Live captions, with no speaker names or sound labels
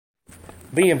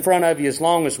be in front of you as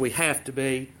long as we have to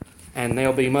be, and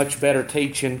there'll be much better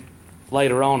teaching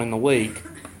later on in the week.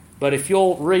 But if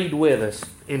you'll read with us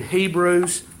in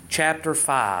Hebrews chapter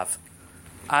 5,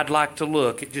 I'd like to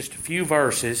look at just a few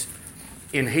verses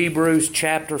in Hebrews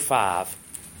chapter 5.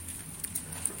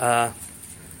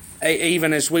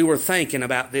 Even as we were thinking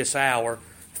about this hour,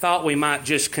 thought we might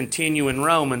just continue in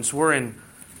Romans. We're in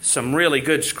some really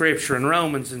good scripture in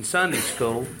Romans in Sunday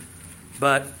school,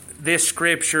 but this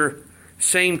scripture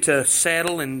seemed to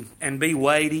settle and be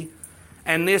weighty.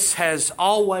 And this has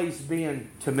always been,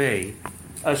 to me,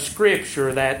 a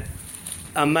scripture that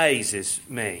amazes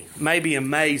me. Maybe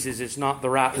amazes is not the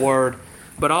right word,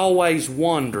 but always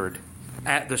wondered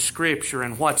at the scripture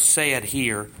and what's said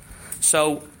here.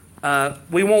 So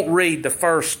we won't read the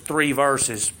first 3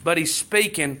 verses, but he's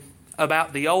speaking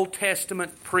about the Old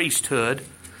Testament priesthood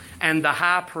and the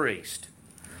high priest.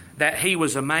 That he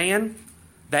was a man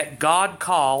that God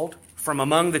called from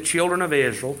among the children of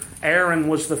Israel. Aaron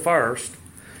was the first.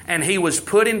 And he was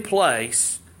put in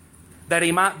place that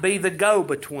he might be the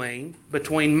go-between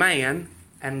between man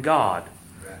and God.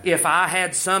 If I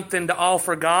had something to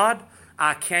offer God,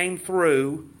 I came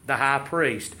through the high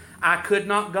priest. I could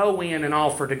not go in and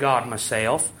offer to God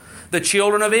myself. The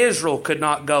children of Israel could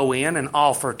not go in and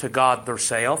offer to God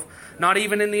themselves. Not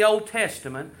even in the Old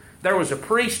Testament. There was a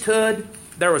priesthood,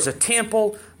 there was a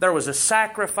temple, there was a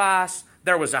sacrifice,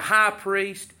 there was a high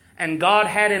priest, and God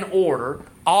had an order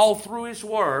all through His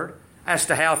Word as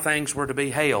to how things were to be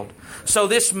held. So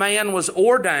this man was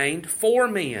ordained for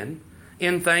men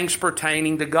in things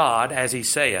pertaining to God, as he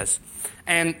says.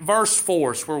 And verse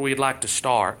 4 is where we'd like to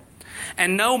start.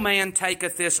 And no man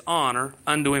taketh this honor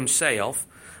unto himself,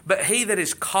 but he that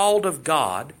is called of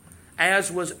God,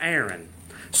 as was Aaron.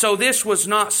 So this was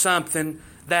not something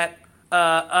that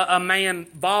a man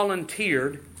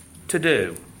volunteered to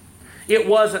do. It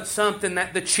wasn't something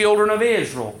that the children of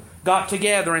Israel got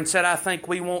together and said, I think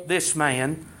we want this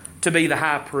man to be the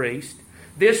high priest.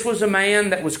 This was a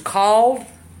man that was called,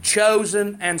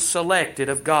 chosen, and selected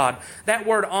of God. That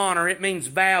word honor, it means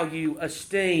value,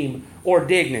 esteem, or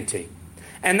dignity.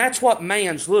 And that's what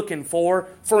man's looking for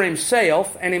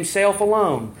himself and himself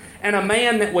alone. And a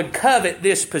man that would covet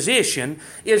this position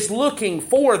is looking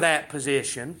for that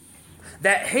position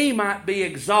that he might be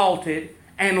exalted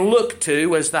and looked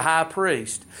to as the high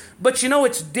priest. But you know,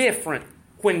 it's different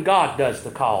when God does the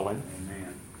calling.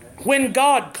 Amen. When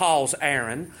God calls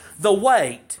Aaron, the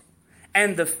weight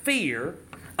and the fear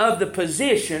of the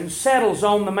position settles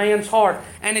on the man's heart.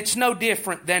 And it's no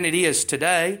different than it is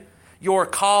today. You're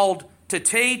called to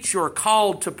teach, you're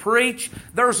called to preach.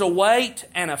 There's a weight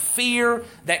and a fear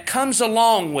that comes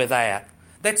along with that.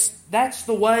 That's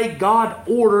the way God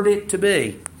ordered it to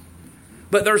be.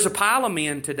 But there's a pile of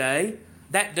men today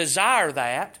that desire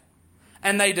that,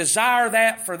 and they desire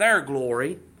that for their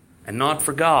glory and not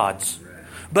for God's.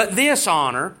 But this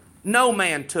honor, no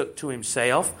man took to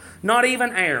himself, not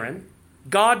even Aaron.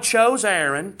 God chose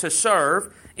Aaron to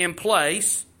serve in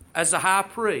place as the high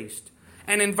priest.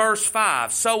 And in verse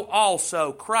 5, so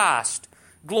also Christ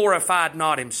glorified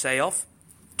not himself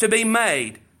to be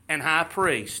made an high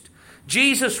priest.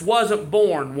 Jesus wasn't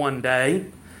born one day,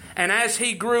 and as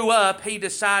he grew up, he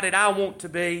decided, I want to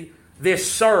be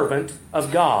this servant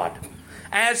of God.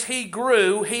 As he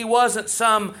grew, he wasn't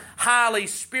some highly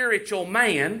spiritual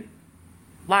man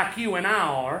like you and I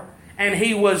are, and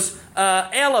he was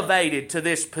elevated to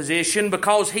this position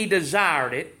because he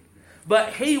desired it.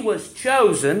 But he was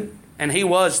chosen, and he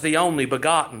was the only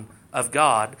begotten of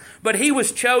God. But he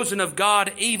was chosen of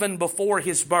God even before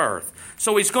his birth.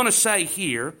 So he's going to say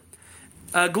here,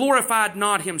 glorified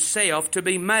not himself to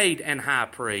be made an high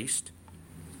priest,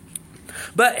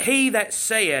 but he that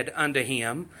said unto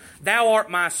him, Thou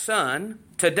art my son,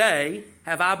 today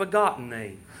have I begotten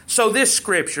thee. So this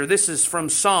scripture, this is from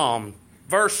Psalm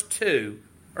 2,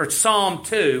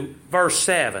 verse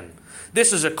 7.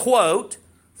 This is a quote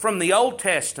from the Old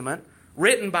Testament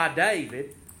written by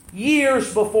David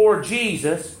years before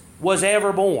Jesus was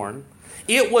ever born.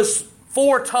 It was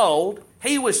foretold,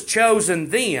 he was chosen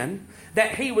then,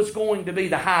 that he was going to be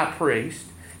the high priest.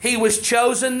 He was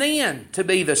chosen then to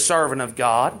be the servant of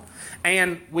God.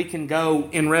 And we can go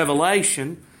in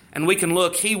Revelation and we can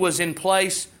look, he was in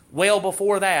place well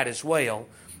before that as well.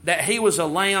 That he was a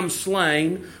lamb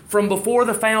slain from before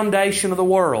the foundation of the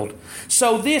world.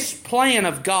 So this plan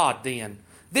of God then,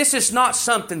 this is not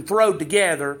something thrown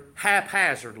together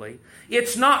haphazardly.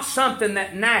 It's not something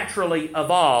that naturally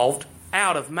evolved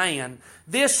out of man.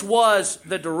 This was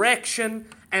the direction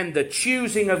and the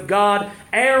choosing of God.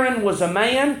 Aaron was a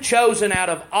man chosen out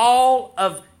of all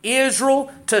of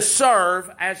Israel to serve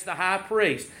as the high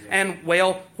priest. And,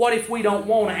 well, what if we don't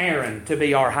want Aaron to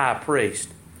be our high priest?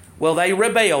 Well, they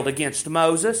rebelled against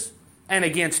Moses and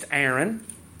against Aaron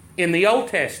in the Old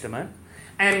Testament,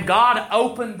 and God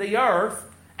opened the earth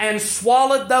and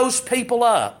swallowed those people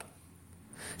up.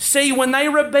 See, when they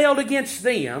rebelled against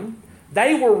them,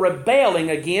 they were rebelling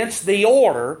against the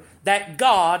order that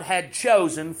God had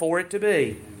chosen for it to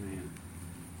be. Amen.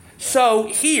 So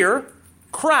here,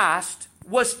 Christ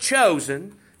was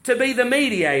chosen to be the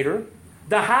mediator,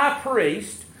 the high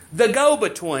priest, the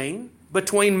go-between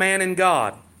between man and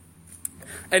God.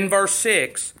 In verse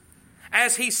 6,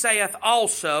 as he saith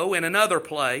also in another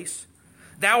place,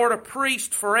 thou art a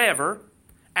priest forever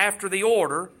after the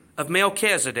order of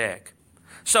Melchizedek.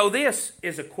 So this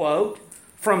is a quote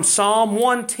from Psalm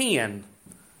 110,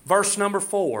 verse number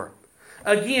 4.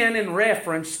 Again in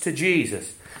reference to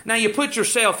Jesus. Now you put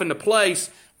yourself in the place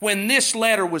when this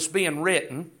letter was being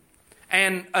written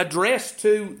and addressed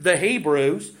to the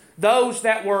Hebrews, those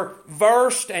that were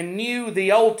versed and knew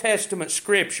the Old Testament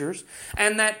Scriptures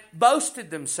and that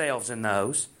boasted themselves in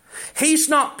those. He's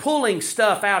not pulling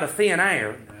stuff out of thin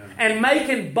air and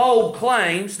making bold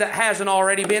claims that hasn't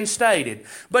already been stated.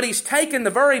 But he's taken the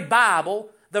very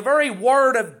Bible, the very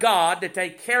Word of God that they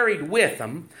carried with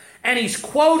them, and he's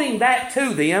quoting that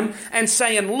to them and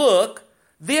saying, look,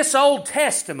 this Old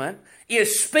Testament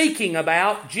is speaking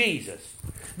about Jesus.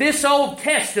 This Old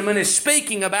Testament is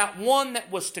speaking about one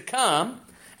that was to come,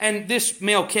 and this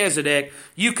Melchizedek,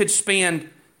 you could spend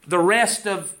the rest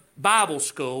of Bible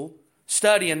school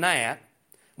studying that.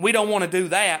 We don't want to do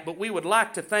that, but we would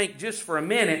like to think just for a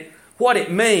minute what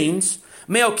it means.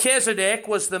 Melchizedek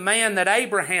was the man that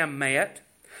Abraham met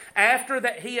after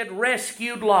that he had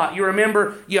rescued Lot. You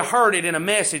remember, you heard it in a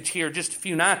message here just a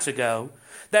few nights ago,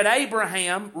 that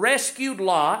Abraham rescued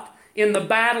Lot in the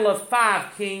battle of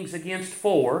 5 kings against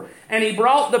 4, and he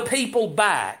brought the people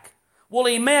back. Well,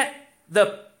 he met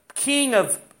the king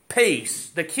of peace,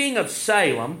 the king of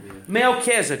Salem,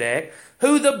 Melchizedek,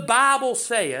 who the Bible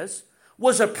says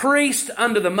was a priest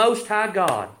unto the Most High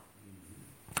God.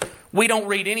 We don't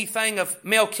read anything of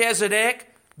Melchizedek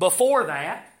before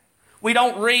that. We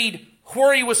don't read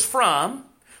where he was from.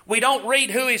 We don't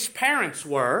read who his parents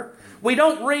were. We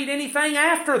don't read anything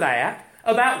after that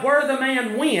about where the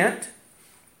man went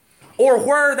or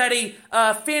where that he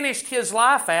finished his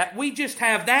life at. We just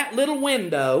have that little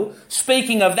window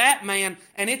speaking of that man,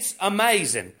 and it's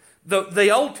amazing. The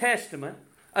Old Testament,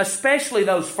 especially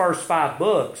those first 5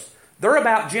 books, they're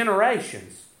about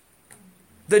generations.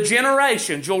 The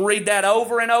generations, you'll read that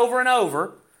over and over and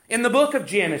over in the book of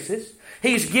Genesis.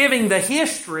 He's giving the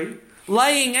history,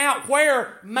 laying out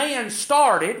where man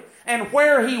started and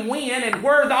where he went and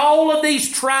where all of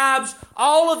these tribes,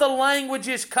 all of the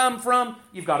languages come from.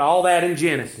 You've got all that in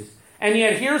Genesis. And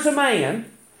yet here's a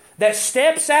man that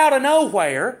steps out of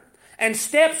nowhere and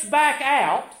steps back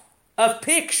out of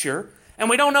picture, and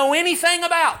we don't know anything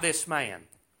about this man.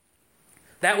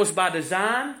 That was by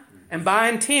design and by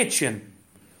intention.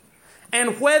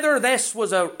 And whether this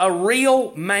was a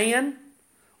real man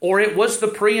or it was the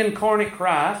pre-incarnate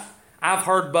Christ, I've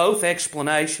heard both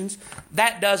explanations.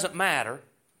 That doesn't matter.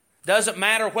 Doesn't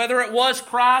matter whether it was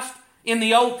Christ in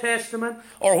the Old Testament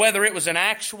or whether it was an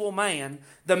actual man.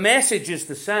 The message is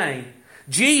the same.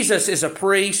 Jesus is a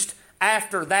priest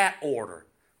after that order.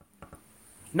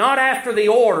 Not after the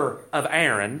order of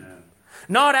Aaron.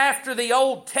 Not after the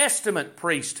Old Testament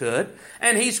priesthood.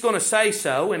 And he's going to say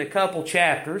so in a couple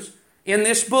chapters in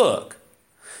this book.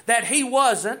 That he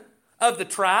wasn't of the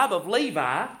tribe of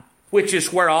Levi, which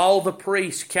is where all the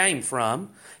priests came from.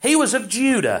 He was of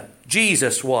Judah,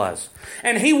 Jesus was.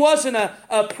 And he wasn't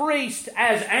a priest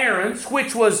as Aaron's,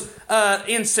 which was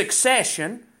in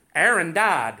succession. Aaron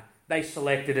died. They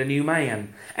selected a new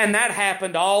man. And that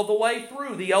happened all the way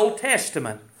through the Old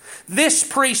Testament. This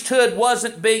priesthood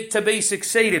wasn't to be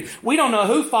succeeded. We don't know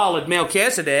who followed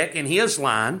Melchizedek in his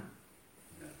line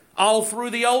all through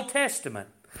the Old Testament.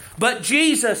 But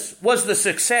Jesus was the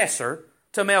successor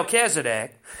to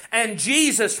Melchizedek, and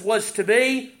Jesus was to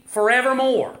be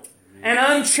forevermore, an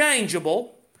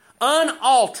unchangeable,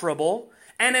 unalterable,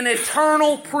 and an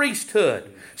eternal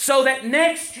priesthood. So that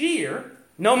next year,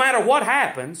 no matter what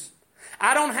happens,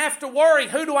 I don't have to worry,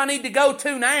 who do I need to go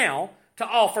to now to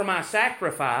offer my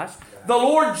sacrifice? The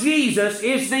Lord Jesus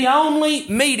is the only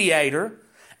mediator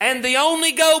and the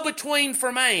only go-between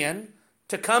for man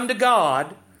to come to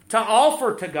God, to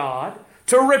offer to God,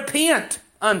 to repent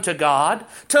unto God,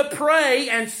 to pray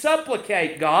and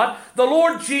supplicate God. The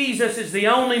Lord Jesus is the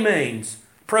only means,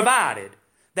 provided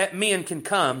that men can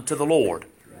come to the Lord.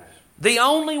 The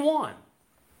only one.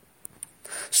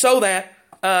 So that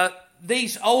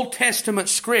these Old Testament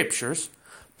scriptures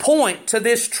point to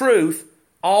this truth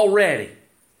already.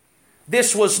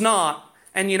 This was not,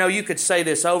 and you could say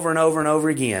this over and over and over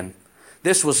again,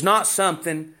 this was not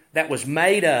something that was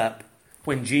made up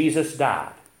when Jesus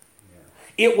died.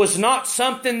 It was not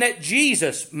something that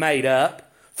Jesus made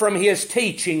up from His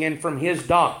teaching and from His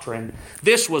doctrine.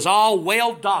 This was all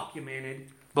well documented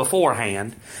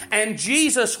beforehand. And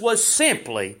Jesus was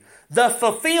simply the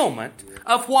fulfillment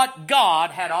of what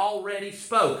God had already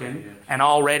spoken and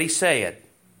already said.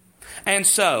 And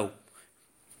so,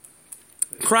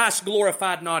 Christ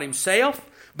glorified not Himself,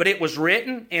 but it was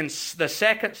written in the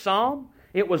 2nd Psalm.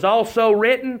 It was also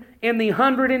written in the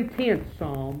 110th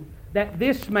Psalm that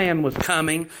this man was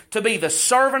coming to be the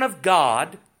servant of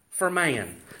God for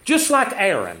man. Just like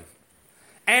Aaron.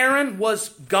 Aaron was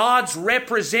God's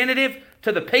representative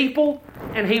to the people,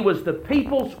 and he was the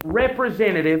people's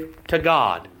representative to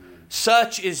God.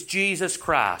 Such is Jesus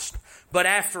Christ, but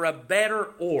after a better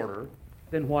order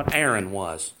than what Aaron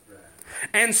was.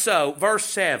 And so, verse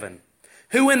 7,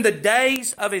 who in the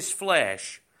days of His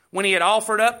flesh, when He had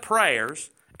offered up prayers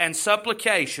and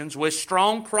supplications with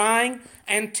strong crying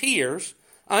and tears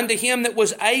unto Him that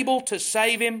was able to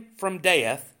save him from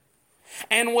death,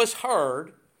 and was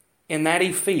heard in that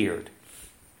he feared.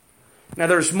 Now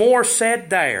there's more said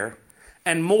there,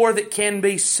 and more that can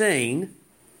be seen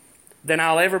than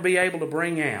I'll ever be able to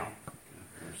bring out.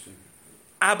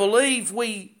 I believe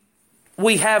we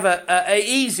have a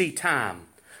easy time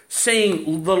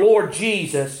seeing the Lord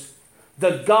Jesus,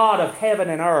 the God of heaven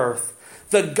and earth,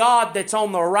 the God that's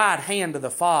on the right hand of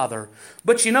the Father.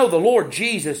 But the Lord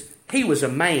Jesus, He was a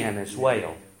man as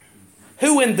well,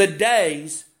 who in the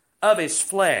days of His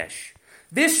flesh.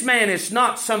 This man is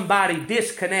not somebody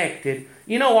disconnected.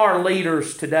 Our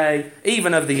leaders today,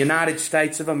 even of the United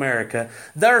States of America,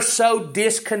 they're so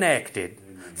disconnected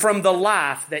from the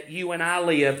life that you and I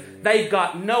live. They've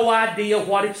got no idea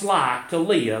what it's like to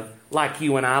live like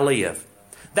you and I live.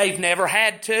 They've never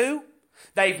had to.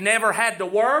 They've never had to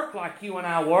work like you and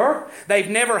I work. They've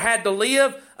never had to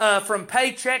live from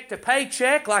paycheck to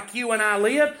paycheck like you and I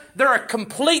live. They're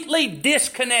completely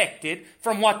disconnected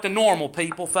from what the normal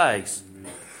people face.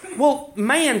 Well,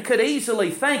 man could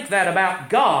easily think that about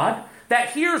God, that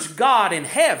here's God in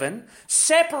heaven,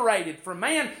 separated from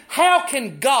man. How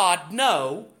can God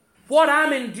know what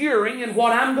I'm enduring and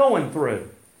what I'm going through?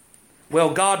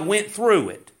 Well, God went through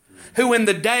it. Who in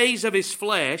the days of His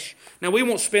flesh, now we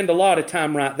won't spend a lot of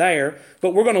time right there,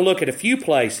 but we're going to look at a few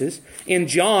places. In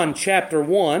John chapter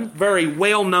 1, very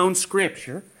well-known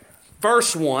scripture,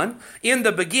 verse 1, in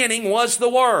the beginning was the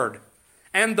Word,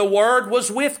 and the Word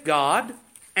was with God,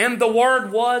 and the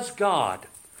Word was God.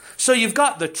 So you've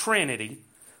got the Trinity,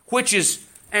 which is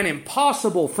an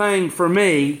impossible thing for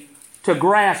me to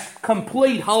grasp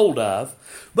complete hold of,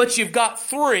 but you've got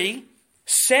three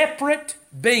separate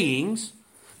beings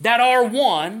that are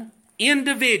one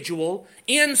individual,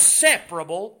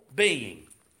 inseparable being.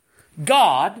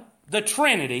 God, the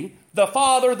Trinity, the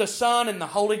Father, the Son, and the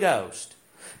Holy Ghost.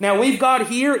 Now we've got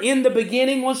here, in the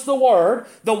beginning was the Word.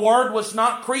 The Word was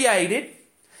not created.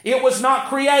 It was not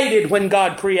created when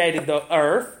God created the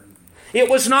earth. It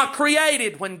was not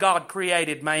created when God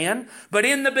created man. But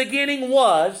in the beginning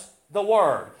was the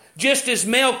Word. Just as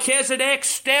Melchizedek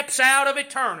steps out of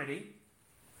eternity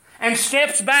and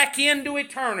steps back into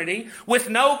eternity with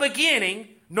no beginning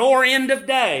nor end of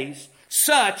days,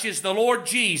 such is the Lord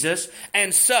Jesus,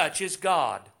 and such is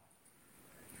God.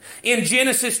 In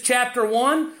Genesis chapter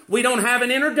 1, we don't have an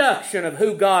introduction of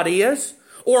who God is,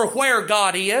 or where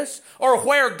God is, or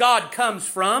where God comes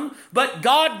from, but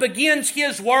God begins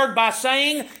His Word by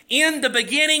saying, in the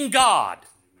beginning God.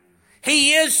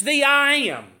 He is the I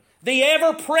Am, the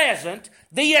ever-present,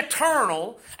 the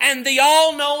eternal, and the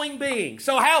all-knowing being.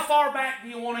 So how far back do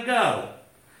you want to go?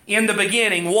 In the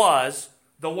beginning was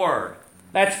the Word.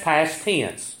 That's past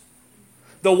tense.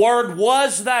 The Word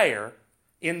was there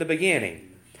in the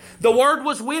beginning. The Word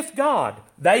was with God.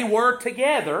 They were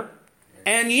together,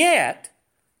 and yet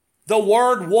the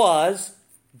Word was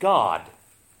God.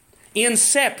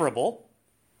 Inseparable,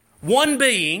 one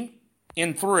being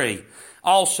in three.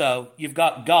 Also, you've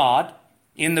got God,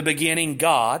 in the beginning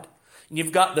God.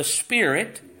 You've got the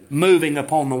Spirit moving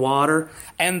upon the water,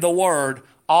 and the Word,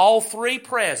 all three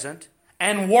present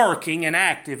and working and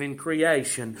active in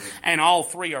creation. And all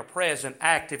three are present,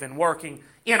 active, and working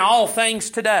in all things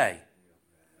today.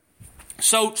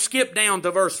 So skip down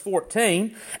to verse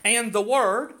 14. And the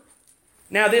Word,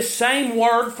 now this same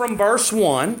word from verse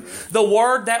 1, the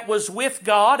Word that was with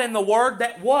God and the Word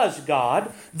that was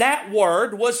God, that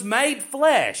Word was made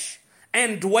flesh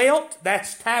and dwelt,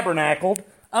 that's tabernacled,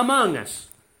 among us.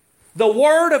 the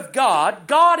Word of God,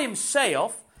 God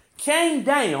Himself, came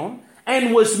down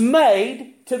and was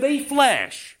made to be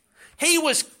flesh.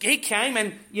 He came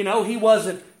and, He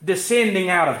wasn't descending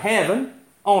out of heaven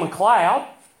on a cloud.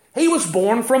 He was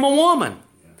born from a woman.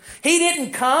 He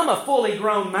didn't come a fully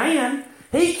grown man.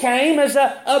 He came as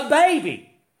a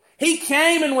baby. He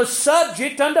came and was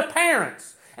subject unto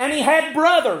parents. And He had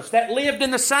brothers that lived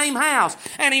in the same house.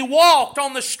 And He walked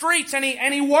on the streets and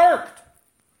He worked.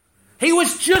 He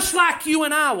was just like you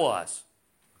and I was.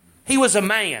 He was a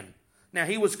man. Now,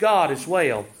 He was God as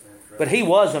well, but He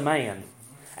was a man.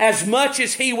 As much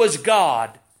as He was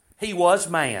God, He was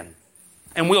man.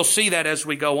 And we'll see that as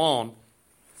we go on.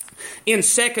 In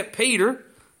 2 Peter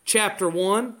chapter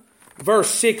 1, verse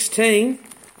 16,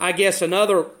 I guess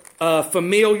another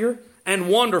familiar and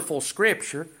wonderful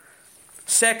scripture.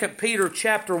 2 Peter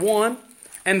chapter 1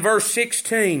 and verse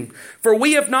 16. For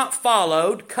we have not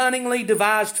followed cunningly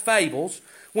devised fables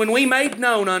when we made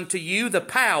known unto you the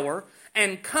power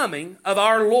and coming of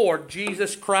our Lord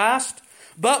Jesus Christ,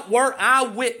 but were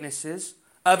eyewitnesses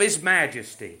of His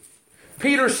majesty.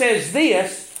 Peter says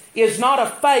this is not a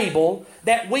fable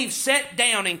that we've sat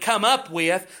down and come up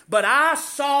with, but I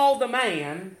saw the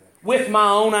man with my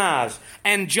own eyes.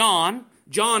 And John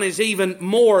is even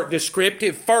more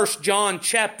descriptive. 1 John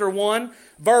chapter 1,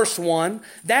 verse 1,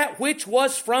 that which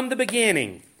was from the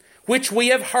beginning, which we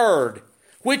have heard,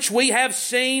 which we have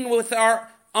seen with our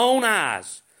own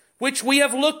eyes, which we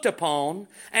have looked upon,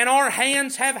 and our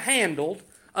hands have handled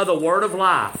of the Word of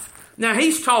life. Now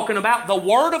he's talking about the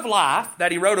Word of life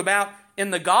that he wrote about in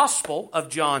the Gospel of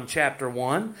John chapter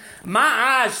 1. My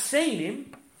eyes seen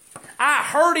Him, I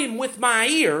heard Him with my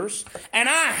ears, and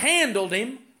I handled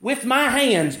Him with my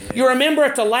hands. You remember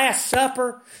at the Last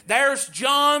Supper, there's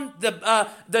John, the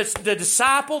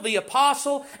disciple, the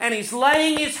apostle, and he's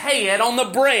laying his head on the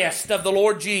breast of the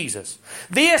Lord Jesus.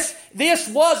 This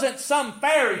wasn't some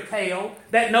fairy tale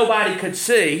that nobody could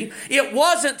see. It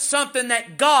wasn't something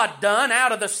that God done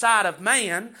out of the sight of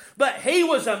man, but He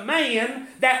was a man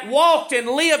that walked and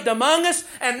lived among us,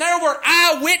 and there were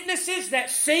eyewitnesses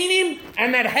that seen Him,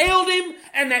 and that held Him,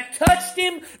 and that touched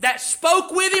Him, that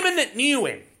spoke with Him, and that knew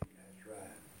Him.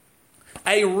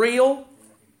 A real,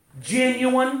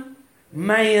 genuine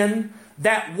man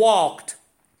that walked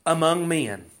among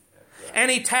men.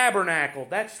 And He tabernacled,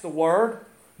 that's the word,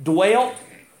 dwelt,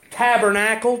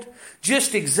 tabernacled,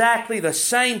 just exactly the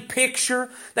same picture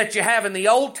that you have in the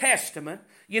Old Testament.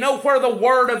 You know where the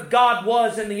Word of God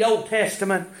was in the Old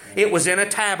Testament? It was in a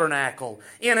tabernacle,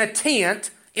 in a tent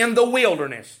in the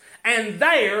wilderness. And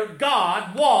there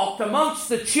God walked amongst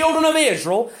the children of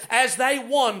Israel as they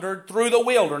wandered through the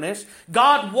wilderness.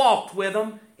 God walked with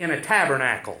them in a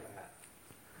tabernacle.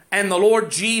 And the Lord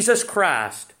Jesus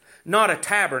Christ, not a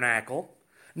tabernacle,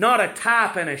 not a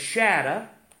type and a shadow,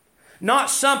 not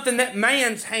something that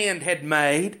man's hand had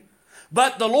made,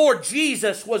 but the Lord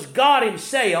Jesus was God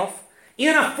Himself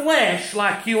in a flesh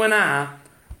like you and I,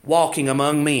 walking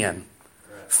among men,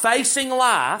 facing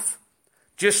life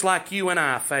just like you and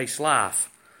I face life.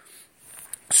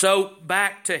 So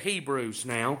back to Hebrews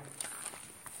now.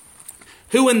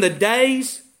 Who in the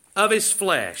days of His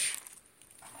flesh,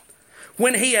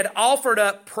 when He had offered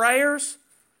up prayers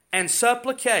and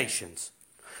supplications.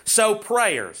 So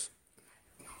prayers,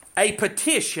 a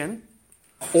petition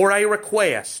or a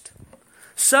request.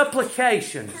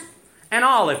 Supplications, an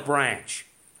olive branch.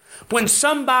 When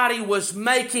somebody was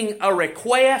making a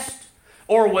request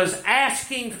or was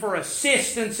asking for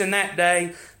assistance in that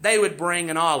day, they would bring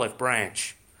an olive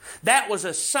branch. That was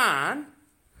a sign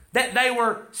that they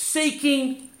were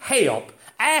seeking help,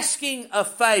 asking a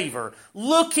favor,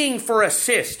 looking for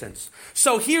assistance.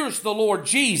 So here's the Lord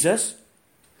Jesus,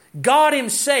 God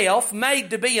Himself made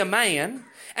to be a man,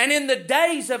 and in the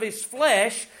days of His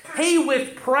flesh, He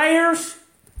with prayers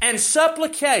and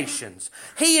supplications,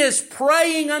 He is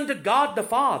praying unto God the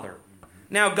Father.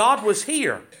 Now God was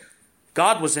here.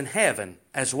 God was in heaven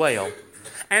as well.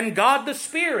 And God the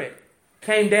Spirit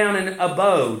came down and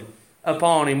abode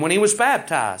upon Him when He was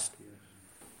baptized.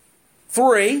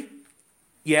 3,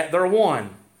 yet they're one.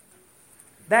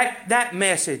 That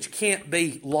message can't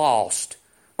be lost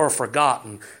or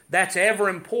forgotten. That's ever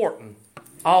important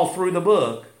all through the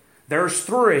book. There's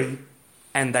 3,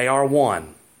 and they are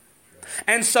one.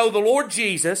 And so the Lord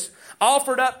Jesus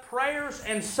offered up prayers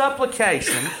and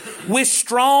supplication with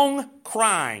strong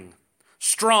crying.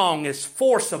 Strong is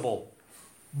forcible,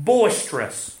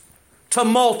 boisterous,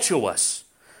 tumultuous,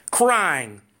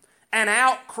 crying, an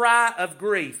outcry of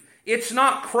grief. It's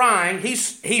not crying,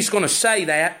 he's going to say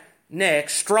that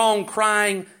next, strong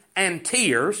crying and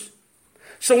tears.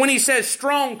 So when he says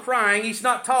strong crying, he's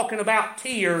not talking about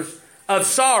tears of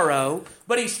sorrow,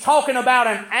 but he's talking about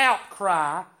an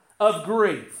outcry of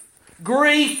grief.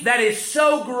 Grief that is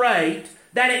so great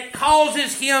that it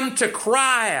causes him to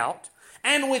cry out,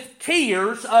 and with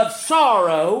tears of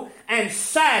sorrow and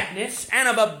sadness and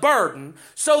of a burden.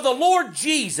 So the Lord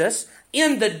Jesus,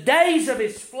 in the days of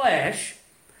his flesh,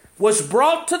 was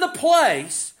brought to the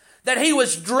place that he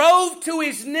was drove to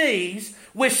his knees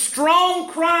with strong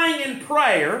crying and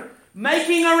prayer,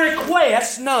 making a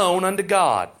request known unto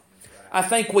God. I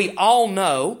think we all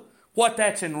know what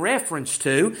that's in reference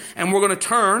to, and we're going to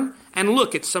turn and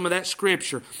look at some of that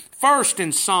Scripture. First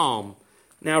in Psalm.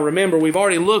 Now remember, we've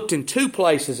already looked in two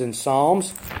places in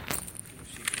Psalms.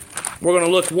 We're going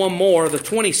to look one more, the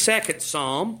 22nd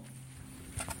Psalm,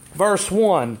 verse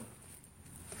 1.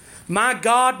 My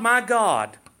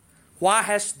God, why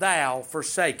hast thou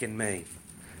forsaken me?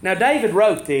 Now David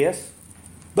wrote this,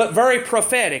 but very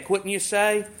prophetic, wouldn't you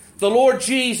say? The Lord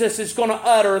Jesus is going to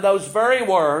utter those very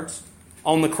words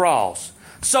on the cross.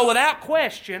 So without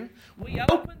question, we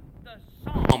open the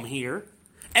Psalm here,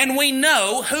 and we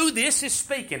know who this is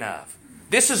speaking of.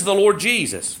 This is the Lord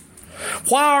Jesus.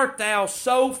 Why art thou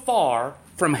so far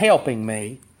from helping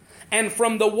me, and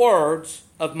from the words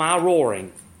of my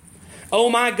roaring? O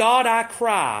my God, I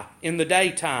cry in the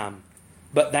daytime,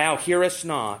 but thou hearest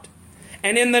not,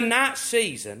 and in the night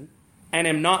season, and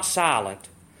am not silent.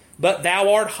 But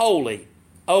thou art holy,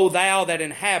 O thou that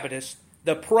inhabitest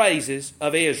the praises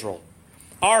of Israel.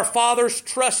 Our fathers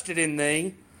trusted in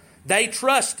thee. They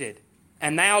trusted,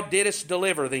 and thou didst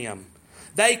deliver them.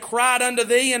 They cried unto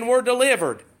thee, and were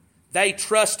delivered. They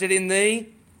trusted in thee,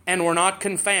 and were not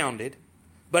confounded.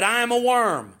 But I am a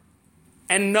worm,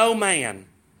 and no man,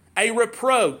 a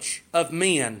reproach of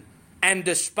men, and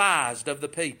despised of the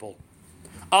people.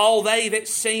 All they that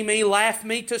see me laugh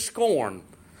me to scorn.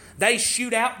 They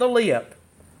shoot out the lip.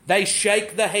 They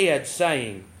shake the head,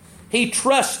 saying, He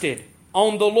trusted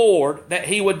on the Lord that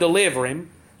He would deliver him.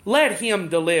 Let Him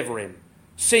deliver him,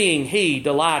 seeing He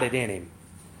delighted in him.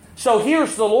 So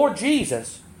here's the Lord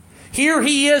Jesus. Here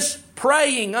He is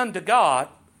praying unto God.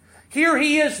 Here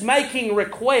He is making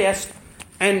request.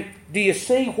 And do you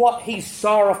see what He's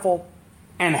sorrowful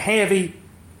and heavy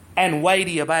and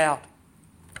weighty about?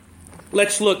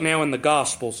 Let's look now in the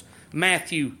Gospels.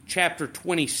 Matthew chapter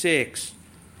 26.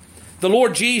 The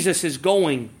Lord Jesus is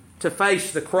going to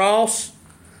face the cross,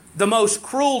 the most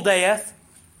cruel death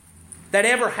that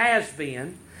ever has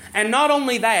been. And not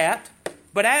only that,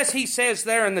 but as He says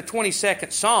there in the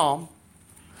 22nd Psalm,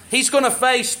 He's going to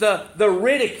face the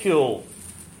ridicule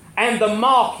and the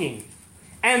mocking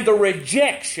and the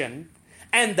rejection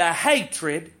and the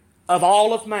hatred of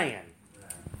all of man.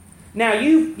 Now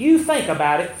you think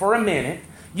about it for a minute.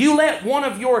 You let one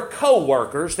of your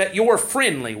co-workers that you're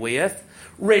friendly with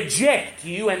reject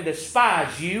you and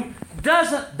despise you.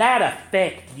 Doesn't that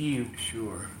affect you?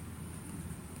 Sure.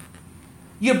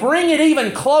 You bring it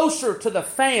even closer to the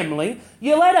family.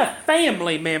 You let a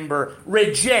family member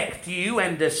reject you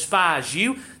and despise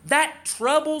you. That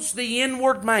troubles the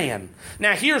inward man.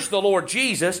 Now here's the Lord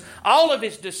Jesus. All of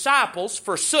His disciples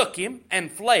forsook Him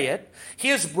and fled.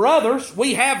 His brothers,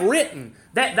 we have written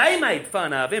that they made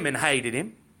fun of Him and hated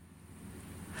Him.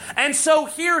 And so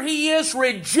here He is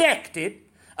rejected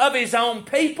of His own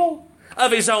people,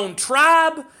 of His own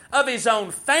tribe, of His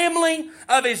own family,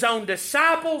 of His own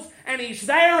disciples, and He's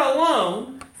there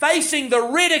alone, facing the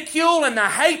ridicule and the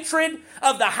hatred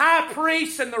of the high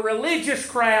priests and the religious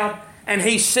crowd, and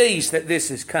He sees that this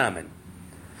is coming.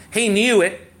 He knew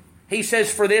it. He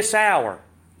says, for this hour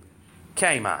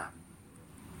came I.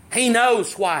 He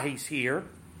knows why He's here.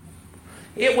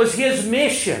 It was His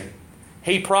mission.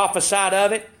 He prophesied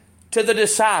of it to the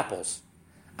disciples.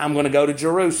 I'm going to go to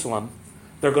Jerusalem.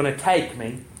 They're going to take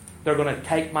me. They're going to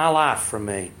take my life from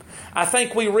me. I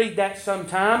think we read that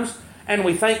sometimes and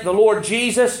we think the Lord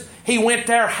Jesus, He went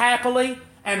there happily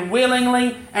and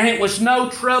willingly and it was no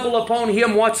trouble upon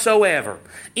Him whatsoever.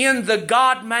 In the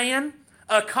God-man,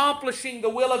 accomplishing the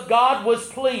will of God was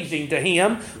pleasing to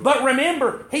Him. But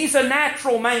remember, He's a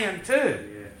natural man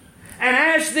too. And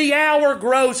as the hour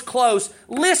grows close,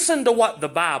 listen to what the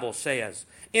Bible says.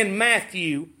 In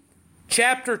Matthew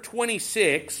chapter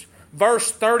 26,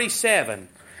 verse 37,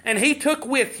 and He took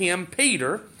with Him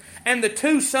Peter and the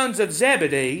two sons of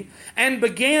Zebedee, and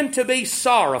began to be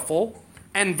sorrowful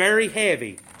and very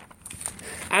heavy.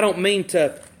 I don't mean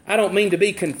to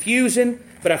be confusing,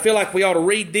 but I feel like we ought to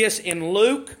read this in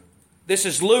Luke. This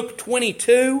is Luke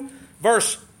 22,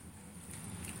 verse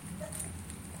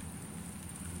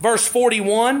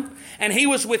 41. And He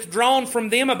was withdrawn from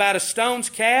them about a stone's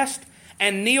cast,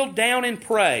 and kneeled down and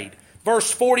prayed.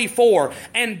 Verse 44,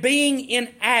 and being in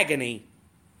agony,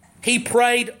 he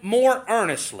prayed more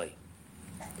earnestly.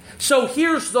 So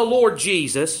here's the Lord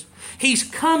Jesus. He's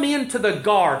come into the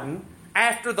garden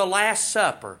after the Last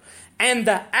Supper, and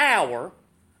the hour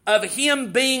of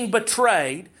Him being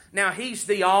betrayed. Now, He's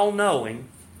the all-knowing,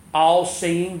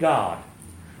 all-seeing God.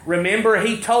 Remember,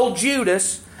 He told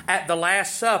Judas at the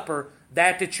Last Supper,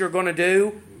 that you're going to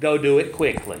do, go do it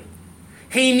quickly.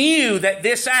 He knew that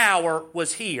this hour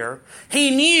was here. He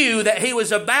knew that He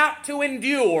was about to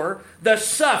endure the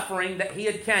suffering that He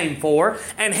had came for,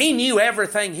 and He knew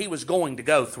everything He was going to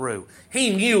go through.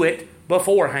 He knew it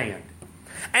beforehand.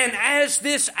 And as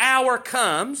this hour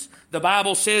comes, the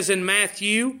Bible says in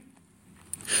Matthew,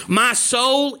 my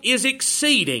soul is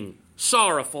exceeding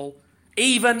sorrowful,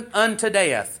 even unto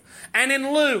death. And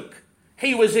in Luke,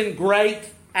 he was in great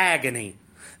agony.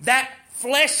 That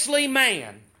fleshly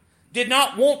man did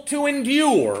not want to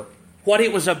endure what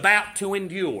it was about to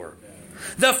endure.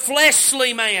 The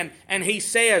fleshly man, and he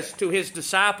says to his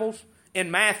disciples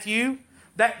in Matthew,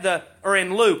 or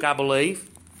in Luke, I believe,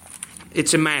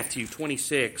 it's in Matthew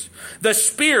 26, the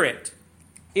spirit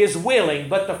is willing,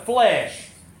 but the flesh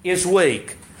is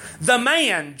weak. The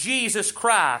man, Jesus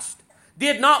Christ,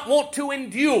 did not want to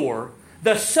endure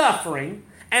the suffering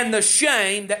and the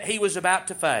shame that he was about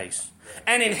to face.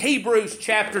 And in Hebrews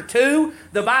chapter 2,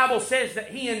 the Bible says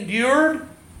that he endured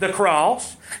the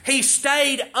cross. He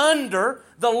stayed under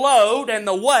the load and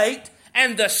the weight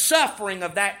and the suffering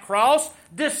of that cross,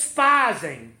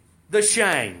 despising the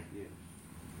shame.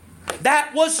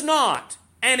 That was not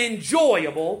an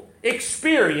enjoyable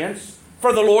experience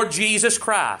for the Lord Jesus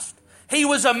Christ. He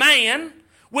was a man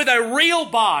with a real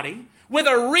body, with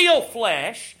a real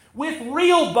flesh, with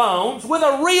real bones, with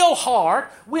a real heart,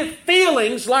 with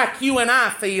feelings like you and I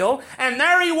feel. And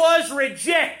there He was,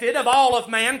 rejected of all of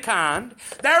mankind.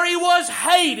 There He was,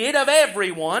 hated of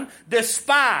everyone,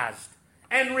 despised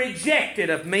and rejected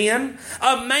of men,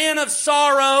 a man of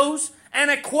sorrows and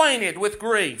acquainted with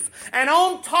grief. And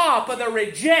on top of the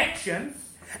rejection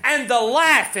and the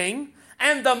laughing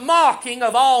and the mocking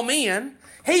of all men,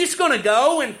 He's going to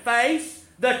go and face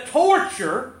the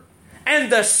torture and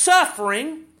the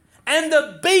suffering and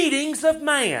the beatings of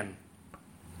man.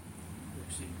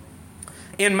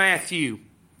 In Matthew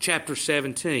chapter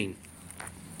 17.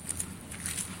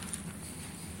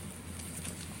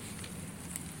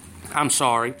 I'm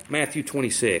sorry, Matthew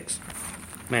 26.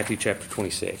 Matthew chapter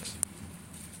 26.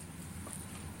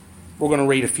 We're going to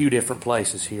read a few different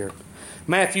places here.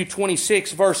 Matthew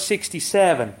 26, verse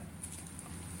 67.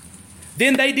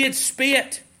 Then they did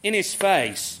spit in His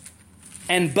face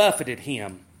and buffeted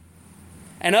Him.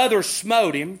 And others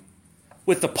smote Him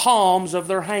with the palms of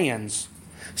their hands.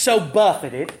 So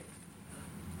buffeted,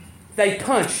 they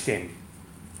punched Him.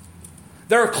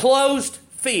 Their closed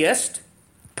fist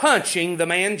punching the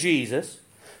man Jesus,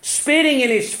 spitting in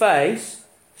His face,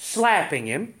 slapping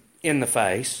Him in the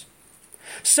face,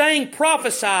 saying,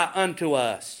 prophesy unto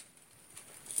us,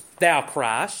 thou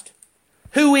Christ,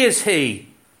 who is He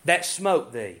that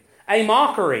smote thee? A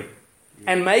mockery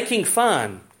and making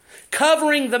fun,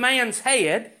 covering the man's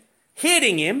head,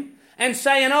 hitting him, and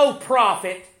saying, oh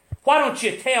prophet, why don't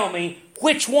you tell me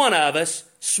which one of us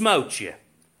smote you?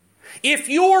 If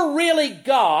you're really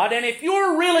God, and if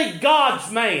you're really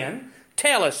God's man,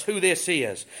 tell us who this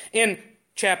is. In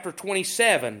chapter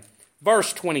 27,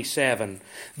 verse 27,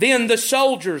 then the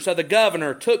soldiers of the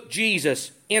governor took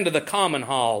Jesus into the common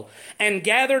hall, and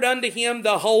gathered unto Him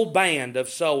the whole band of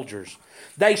soldiers.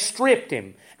 They stripped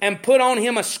Him, and put on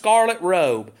Him a scarlet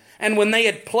robe. And when they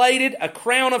had plaited a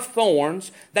crown of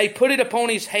thorns, they put it upon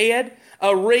His head,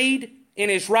 a reed in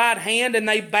His right hand, and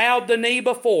they bowed the knee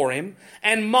before Him,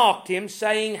 and mocked Him,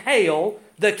 saying, Hail,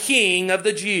 the King of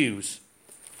the Jews.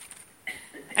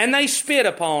 And they spit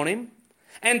upon Him,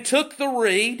 and took the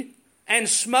reed, and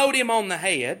smote Him on the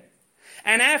head.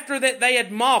 And after that they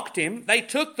had mocked Him, they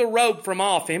took the robe from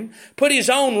off Him, put His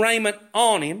own raiment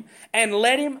on Him, and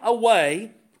led Him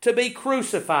away to be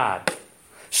crucified.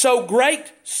 So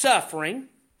great suffering,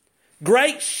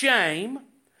 great shame,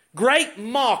 great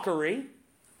mockery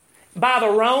by the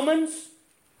Romans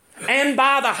and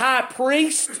by the high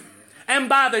priest and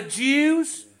by the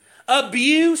Jews,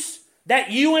 abuse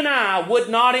that you and I would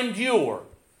not endure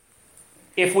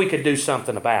if we could do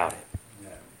something about it.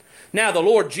 Now the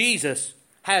Lord Jesus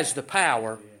has the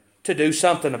power to do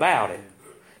something about it.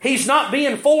 He's not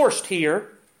being forced here.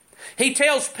 He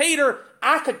tells Peter,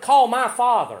 I could call my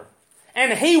Father,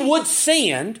 and He would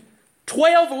send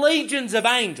 12 legions of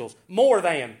angels. More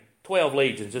than 12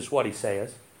 legions is what He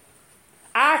says.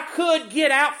 I could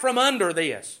get out from under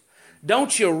this.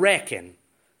 Don't you reckon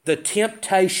the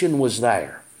temptation was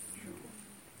there?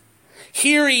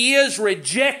 Here He is,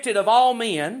 rejected of all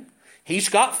men, He's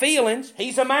got feelings.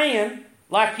 He's a man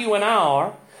like you and I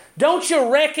are. Don't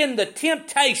you reckon the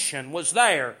temptation was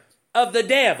there of the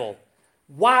devil?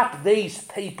 Wipe these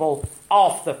people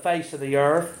off the face of the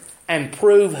earth and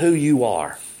prove who you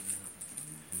are.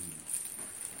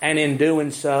 And in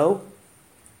doing so,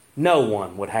 no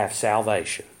one would have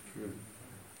salvation.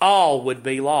 All would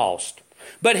be lost.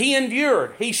 But he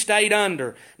endured. He stayed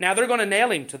under. Now they're going to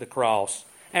nail him to the cross.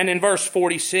 And in verse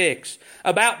 46,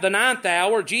 about the 9th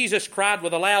hour, Jesus cried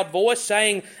with a loud voice,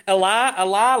 saying, Eli,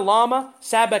 Eli, lama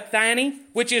sabachthani,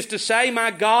 which is to say,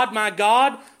 my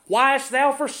God, why hast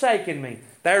thou forsaken me?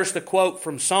 There's the quote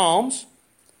from Psalms.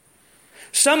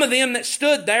 Some of them that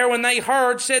stood there when they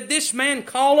heard said, This man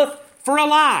calleth for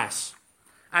Elias.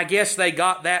 I guess they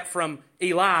got that from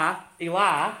Eli.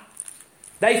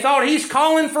 They thought he's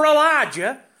calling for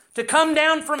Elijah to come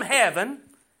down from heaven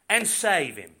and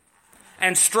save him.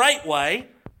 And straightway,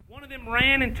 one of them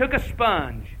ran and took a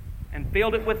sponge and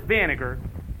filled it with vinegar,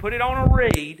 put it on a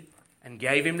reed, and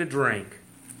gave him to drink.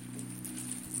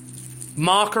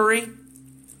 Mockery,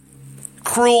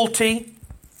 cruelty,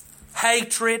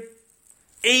 hatred,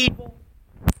 evil,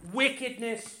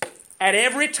 wickedness at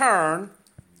every turn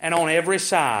and on every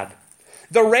side.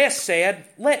 The rest said,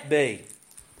 Let be.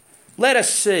 Let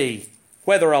us see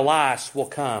whether Elias will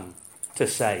come to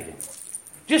save him.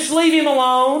 Just leave him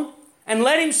alone and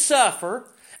let him suffer,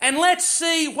 and let's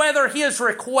see whether his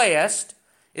request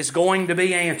is going to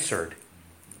be answered.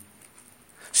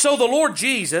 So the Lord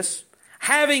Jesus,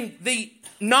 having the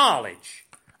knowledge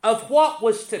of what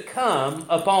was to come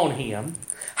upon him,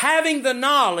 having the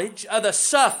knowledge of the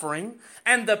suffering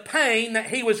and the pain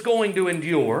that he was going to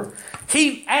endure,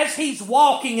 as he's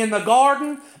walking in the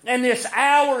garden and this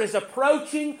hour is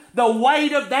approaching, the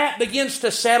weight of that begins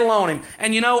to settle on him.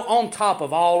 And on top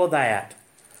of all of that,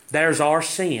 there's our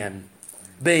sin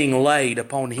being laid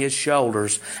upon his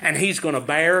shoulders. And he's going to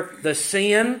bear the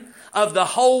sin of the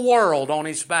whole world on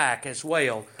his back as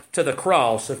well to the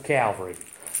cross of Calvary.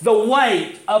 The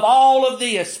weight of all of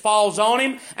this falls on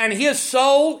him, and his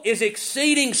soul is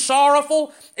exceeding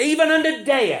sorrowful, even unto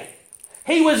death.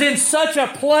 He was in such a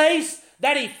place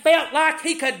that he felt like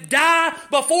he could die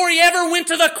before he ever went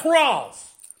to the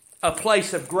cross. A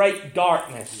place of great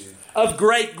darkness, of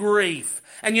great grief.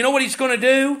 And you know what he's going to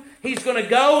do? He's going to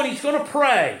go and he's going to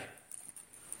pray.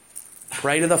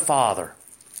 Pray to the Father.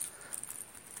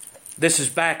 This is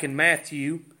back in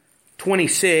Matthew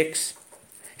 26.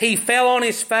 He fell on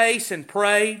his face and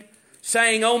prayed,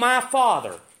 saying, O my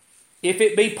Father, if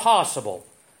it be possible,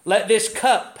 let this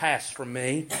cup pass from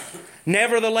me.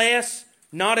 Nevertheless,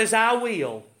 not as I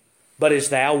will, but as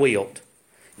thou wilt.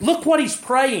 Look what he's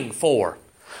praying for.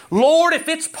 Lord, if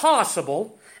it's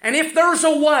possible, and if there's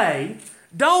a way,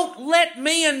 don't let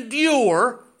me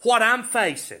endure what I'm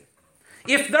facing.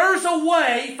 If there's a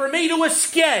way for me to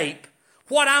escape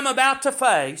what I'm about to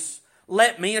face,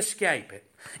 let me escape it.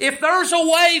 If there's a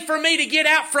way for me to get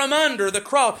out from under the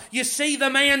cross, you see the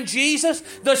man Jesus,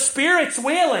 the Spirit's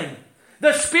willing.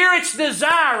 The Spirit's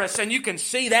desirous, and you can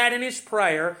see that in his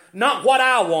prayer. Not what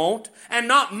I want, and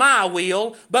not my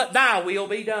will, but thy will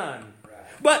be done.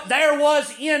 But there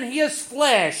was in his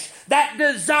flesh that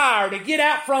desire to get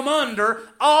out from under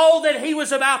all that he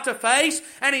was about to face.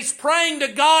 And he's praying to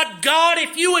God, God,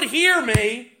 if you would hear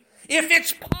me, if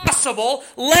it's possible,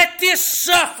 let this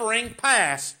suffering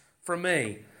pass from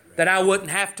me, that I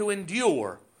wouldn't have to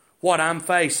endure what I'm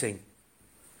facing.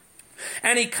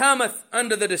 And he cometh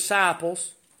unto the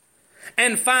disciples,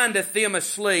 and findeth them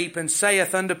asleep, and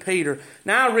saith unto Peter.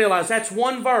 Now I realize that's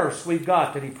one verse we've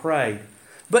got that he prayed.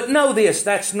 But know this,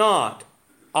 that's not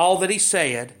all that he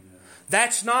said.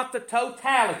 That's not the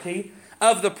totality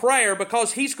of the prayer,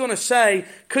 because he's going to say,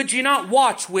 could you not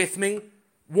watch with me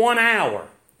 1 hour?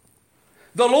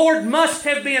 The Lord must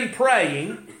have been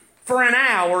praying for an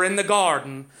hour in the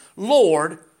garden.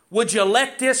 Lord, would you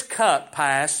let this cup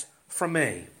pass from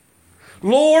me?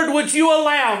 Lord, would you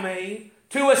allow me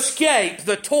to escape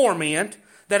the torment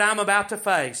that I'm about to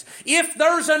face? If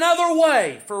there's another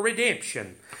way for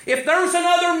redemption, if there's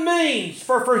another means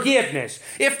for forgiveness,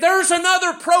 if there's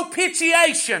another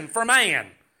propitiation for man,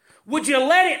 would you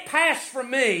let it pass from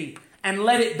me and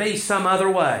let it be some other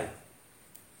way?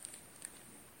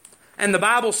 And the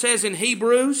Bible says in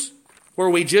Hebrews, where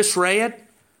we just read,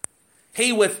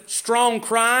 he with strong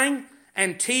crying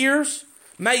and tears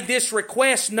made this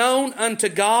request known unto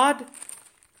God,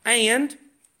 and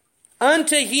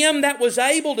unto him that was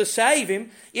able to save him.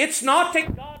 It's not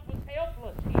that God was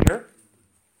helpless here.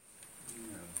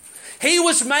 He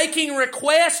was making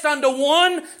request unto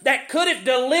one that could have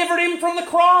delivered him from the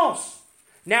cross.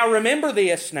 Now remember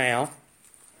this now.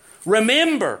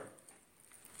 Remember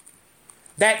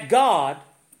that God,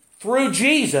 through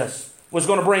Jesus, was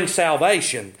going to bring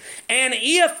salvation. And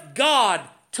if God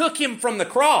took him from the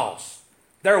cross,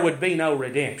 there would be no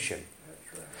redemption.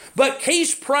 But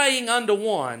he's praying unto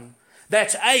one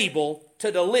that's able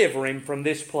to deliver him from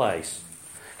this place.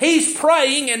 He's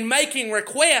praying and making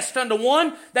request unto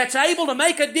one that's able to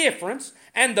make a difference.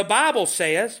 And the Bible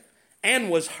says, and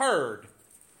was heard,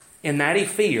 in that he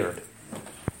feared.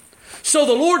 So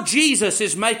the Lord Jesus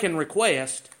is making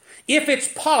request, if it's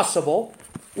possible,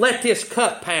 let this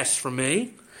cup pass from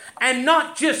me. And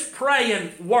not just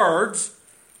praying words,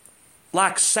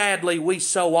 like sadly we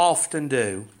so often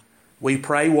do. We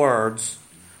pray words,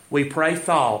 we pray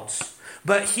thoughts.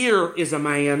 But here is a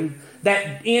man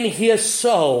that in his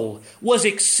soul was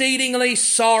exceedingly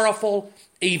sorrowful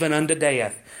even unto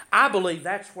death. I believe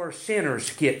that's where sinners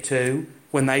get to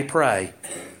when they pray.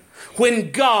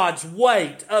 When God's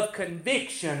weight of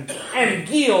conviction and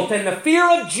guilt and the fear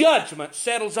of judgment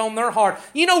settles on their heart.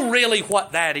 You know really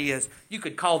what that is? You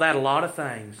could call that a lot of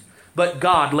things. But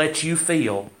God lets you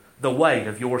feel the weight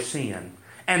of your sin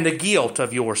and the guilt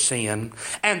of your sin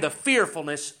and the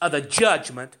fearfulness of the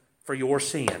judgment for your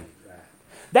sin.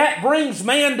 That brings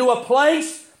man to a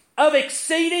place of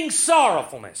exceeding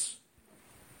sorrowfulness.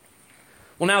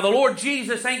 Well, now the Lord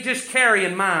Jesus ain't just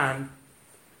carrying mine,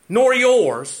 nor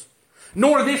yours,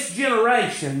 nor this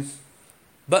generation's,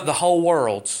 but the whole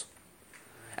world's.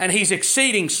 And He's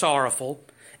exceeding sorrowful,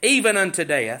 even unto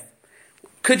death.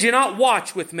 Could you not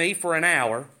watch with me for an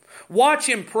hour? Watch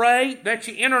and pray that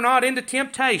you enter not into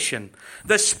temptation.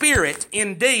 The spirit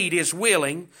indeed is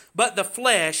willing, but the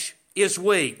flesh is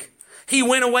weak. He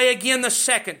went away again the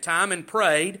second time and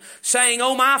prayed, saying,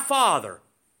 O my Father,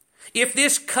 if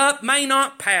this cup may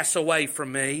not pass away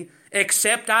from me,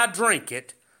 except I drink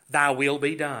it, thy will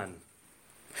be done.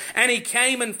 And he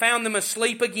came and found them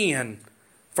asleep again,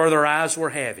 for their eyes were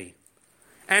heavy.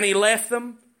 And he left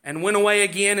them and went away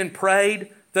again and prayed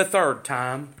the third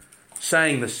time,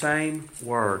 saying the same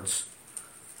words.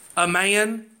 A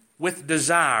man with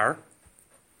desire,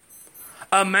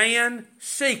 a man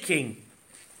seeking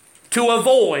to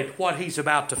avoid what he's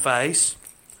about to face.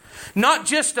 Not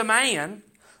just a man,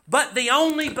 but the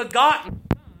only begotten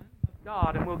Son of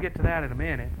God, and we'll get to that in a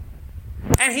minute.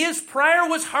 And his prayer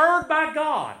was heard by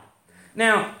God.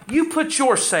 Now, you put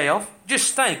yourself,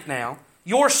 just think now,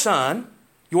 your son,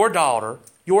 your daughter,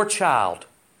 your child.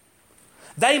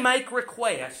 They make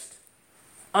request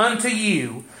unto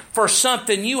you for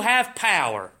something you have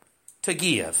power to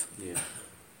give. Yeah.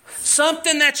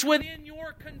 Something that's within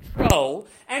your control,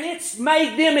 and it's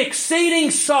made them exceeding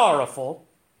sorrowful.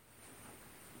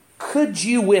 Could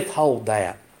you withhold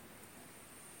that?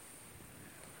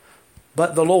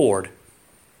 But the Lord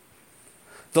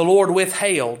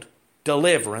withheld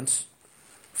deliverance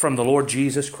from the Lord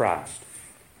Jesus Christ.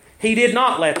 He did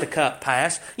not let the cup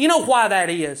pass. You know why that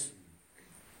is?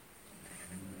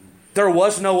 There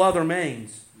was no other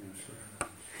means.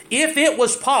 If it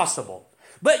was possible.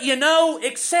 But you know,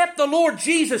 except the Lord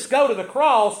Jesus go to the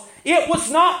cross, it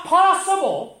was not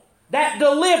possible that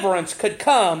deliverance could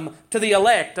come to the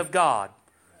elect of God.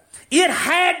 It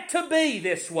had to be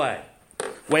this way.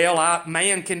 Well,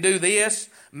 man can do this,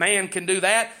 man can do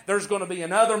that. There's going to be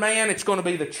another man, it's going to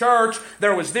be the church.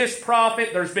 There was this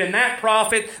prophet, there's been that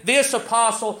prophet, this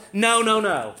apostle.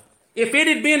 No. If it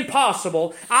had been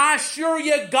possible, I assure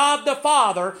you God the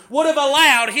Father would have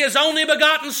allowed His only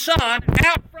begotten Son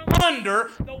out from under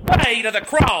the weight of the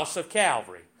cross of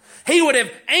Calvary. He would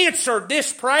have answered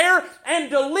this prayer and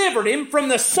delivered him from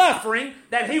the suffering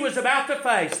that he was about to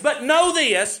face. But know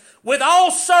this, with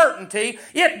all certainty,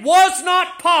 it was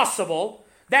not possible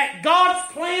that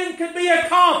God's plan could be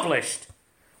accomplished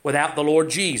without the Lord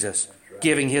Jesus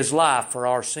giving His life for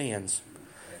our sins.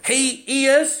 He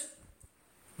is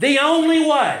the only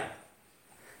way.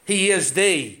 He is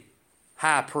the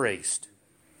high priest.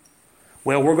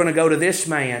 Well, we're going to go to this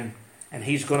man, and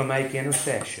he's going to make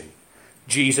intercession.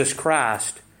 Jesus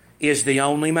Christ is the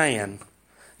only man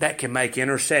that can make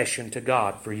intercession to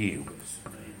God for you.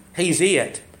 He's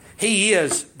it. He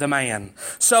is the man.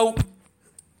 So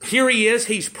here he is.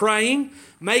 He's praying,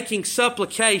 making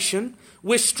supplication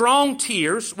with strong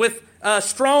tears, with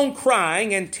strong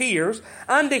crying and tears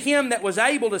unto Him that was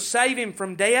able to save him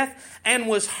from death, and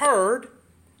was heard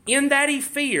in that he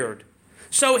feared.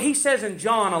 So he says in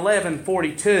John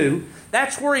 11:42,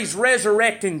 that's where he's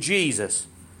resurrecting Jesus.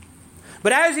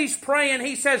 But as he's praying,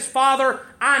 he says, Father,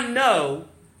 I know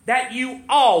that you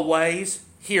always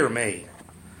hear me.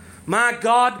 My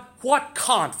God, what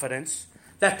confidence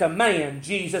that the man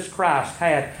Jesus Christ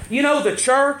had. You know, the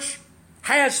church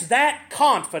has that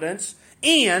confidence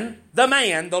in the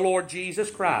man, the Lord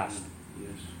Jesus Christ. Yes.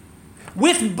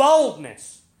 with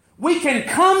boldness, we can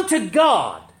come to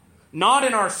God, not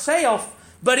in ourselves,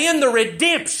 but in the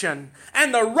redemption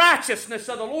and the righteousness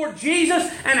of the Lord Jesus,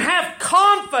 and have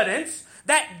confidence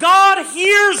that God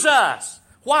hears us.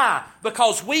 Why?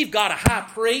 Because we've got a high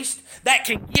priest that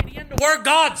can get into where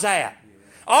God's at.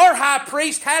 Our high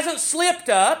priest hasn't slipped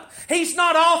up. He's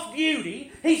not off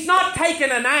duty. He's not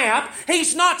taking a nap.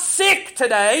 He's not sick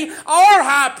today. Our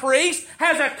high priest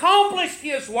has accomplished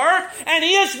his work and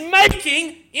is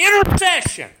making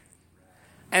intercession.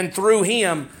 And through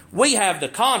him, we have the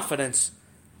confidence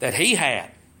that he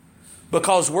had,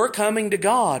 because we're coming to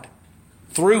God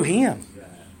through him.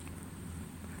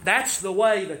 That's the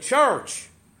way the church,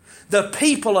 the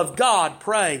people of God,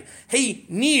 pray. He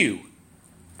knew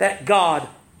that God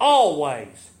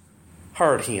always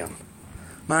heard him.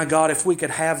 My God, if we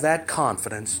could have that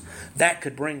confidence, that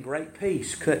could bring great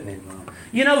peace, couldn't it?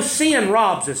 You know, sin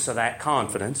robs us of that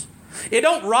confidence. It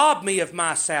don't rob me of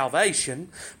my salvation,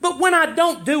 but when I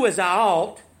don't do as I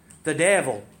ought, the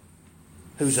devil,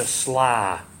 who's a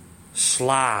sly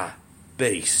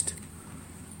beast,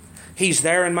 he's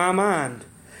there in my mind,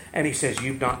 and he says,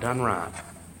 you've not done right.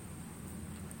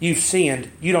 You've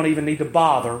sinned. You don't even need to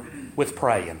bother with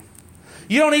praying.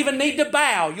 You don't even need to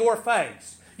bow your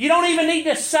face. You don't even need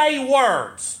to say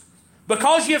words,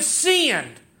 because you've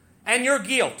sinned and you're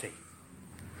guilty.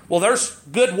 Well, there's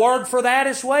good word for that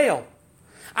as well.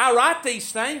 I write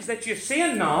these things that you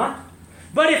sin not,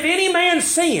 but if any man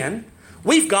sin,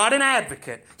 we've got an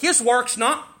advocate. His work's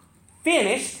not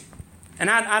finished, and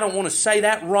I don't want to say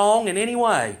that wrong in any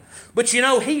way, but you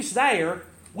know, he's there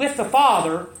with the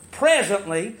Father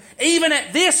presently, even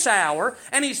at this hour,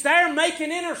 and he's there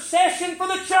making intercession for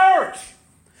the church.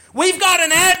 We've got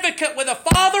an advocate with the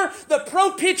Father, the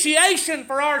propitiation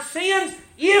for our sins.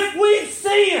 If we've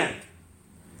sinned,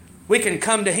 we can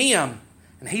come to him,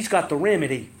 and he's got the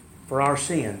remedy for our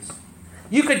sins.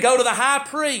 You could go to the high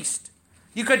priest.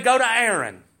 You could go to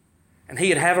Aaron, and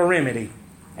he'd have a remedy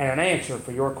and an answer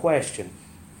for your question.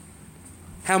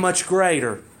 How much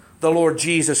greater the Lord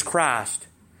Jesus Christ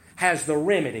has the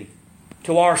remedy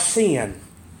to our sin.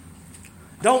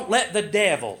 Don't let the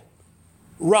devil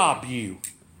rob you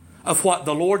of what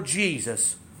the Lord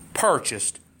Jesus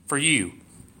purchased for you.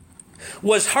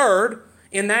 Was heard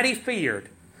in that he feared.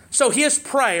 So his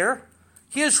prayer,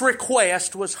 his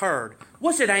request was heard.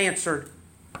 Was it answered?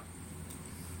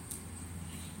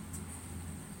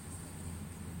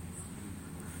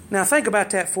 Now think about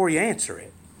that before you answer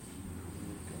it.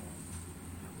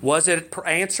 Was it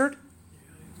answered?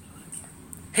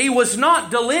 He was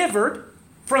not delivered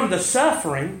from the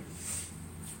suffering,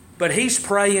 but he's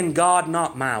praying, God,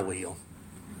 not my will.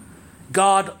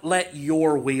 God, let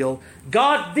your will.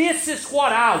 God, this is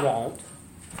what I want.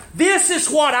 This is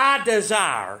what I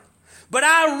desire. But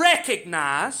I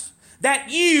recognize that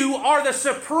you are the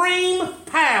supreme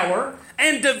power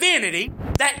and divinity,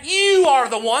 that you are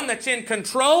the one that's in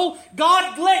control.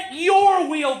 God, let your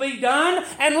will be done,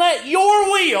 and let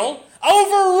your will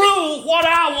overrule what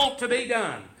I want to be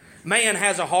done. Man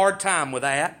has a hard time with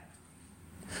that.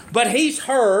 But he's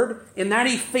heard in that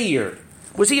he feared.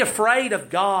 Was he afraid of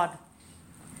God?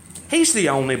 He's the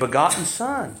only begotten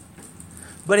Son.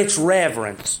 But it's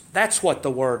reverence. That's what the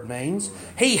word means.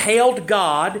 He held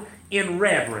God in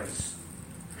reverence.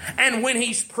 And when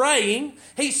he's praying,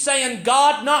 he's saying,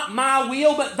 God, not my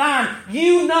will, but thine.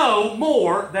 You know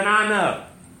more than I know.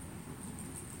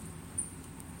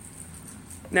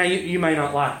 Now, you may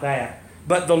not like that,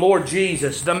 but the Lord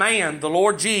Jesus, the man, the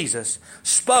Lord Jesus,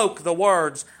 spoke the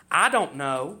words, I don't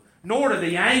know, nor do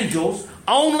the angels.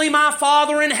 Only my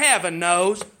Father in heaven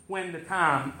knows when the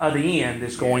time of the end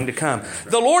is going to come.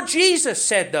 The Lord Jesus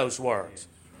said those words.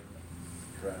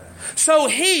 So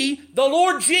he, the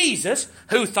Lord Jesus,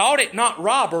 who thought it not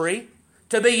robbery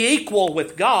to be equal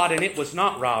with God, and it was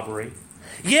not robbery,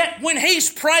 yet when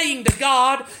he's praying to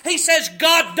God, he says,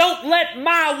 God, don't let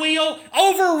my will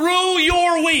overrule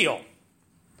your will.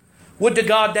 Would to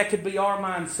God that could be our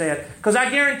mindset. Because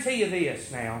I guarantee you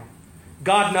this now,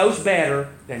 God knows better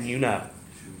than you know.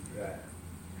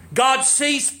 God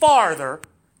sees farther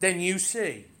than you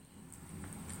see.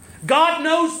 God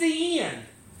knows the end,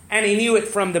 and He knew it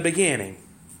from the beginning.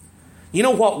 You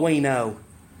know what we know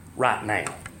right now?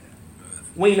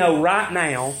 We know right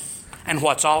now and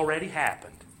what's already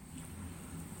happened.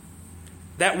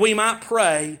 That we might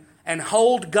pray and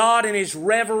hold God in His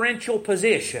reverential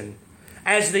position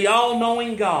as the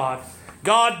all-knowing God.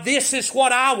 God, this is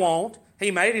what I want.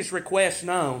 He made His request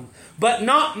known. But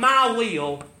not my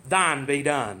will, thine be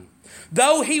done.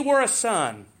 Though He were a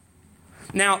son.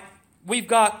 Now, we've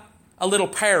got a little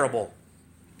parable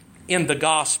in the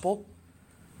gospel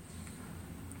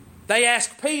They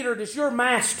asked Peter, does your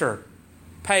master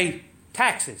pay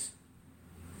taxes?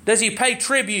 Does he pay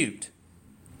tribute?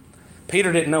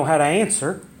 Peter didn't know how to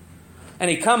answer. And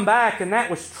he come back and that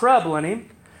was troubling him.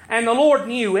 And the Lord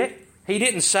knew it. He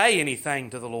didn't say anything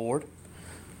to the Lord.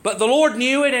 But the Lord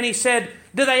knew it and He said,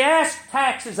 do they ask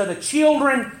taxes of the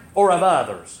children or of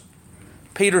others?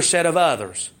 Peter said, of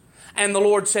others. And the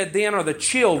Lord said, then are the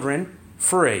children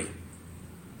free?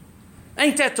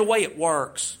 Ain't that the way it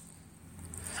works?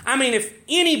 I mean, if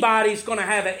anybody's going to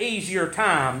have an easier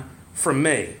time from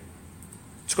me,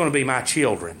 it's going to be my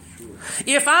children.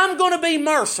 If I'm going to be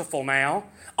merciful now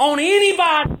on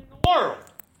anybody in the world,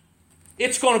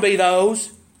 it's going to be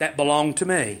those that belong to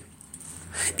me.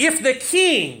 If the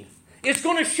king is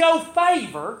going to show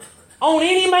favor on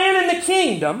any man in the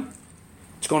kingdom,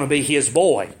 it's going to be his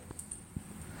boy.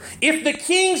 If the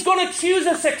king's going to choose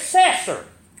a successor,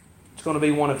 it's going to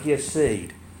be one of his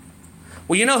seed.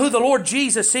 Well, you know who the Lord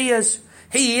Jesus is?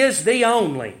 He is the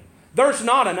only. There's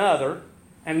not another.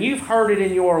 And you've heard it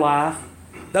in your life.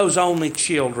 Those only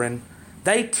children,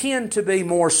 they tend to be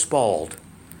more spoiled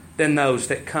than those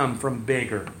that come from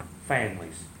bigger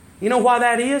families. You know why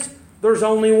that is? There's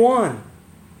only one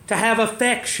to have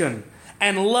affection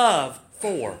and love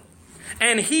for.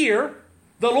 And here,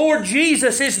 the Lord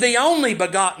Jesus is the only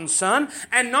begotten Son,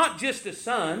 and not just a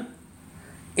son.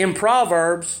 In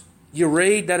Proverbs, you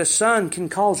read that a son can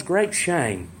cause great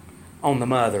shame on the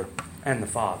mother and the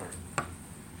father.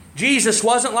 Jesus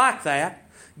wasn't like that.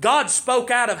 God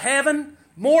spoke out of heaven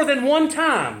more than one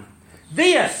time.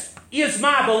 This is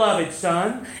my beloved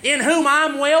Son, in whom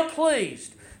I'm well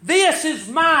pleased. This is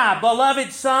my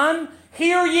beloved Son,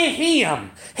 hear ye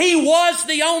Him. He was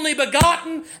the only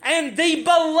begotten and the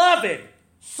beloved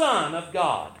Son of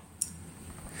God.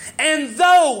 And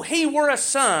though He were a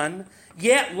son,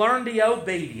 yet learned the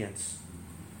obedience.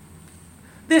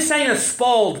 This ain't a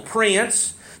spoiled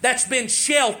prince that's been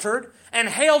sheltered and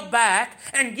held back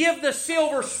and give the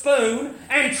silver spoon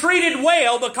and treated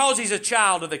well because he's a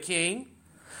child of the king.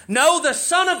 No, the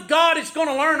Son of God is going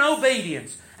to learn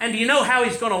obedience. And do you know how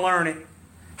he's going to learn it?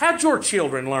 How'd your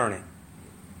children learn it?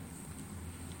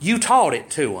 You taught it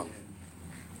to them.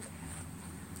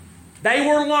 They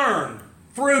were learned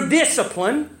through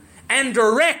discipline and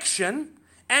direction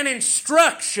and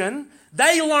instruction.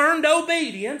 They learned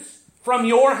obedience from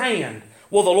your hand.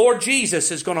 Well, the Lord Jesus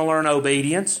is going to learn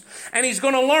obedience, and He's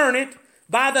going to learn it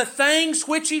by the things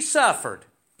which He suffered.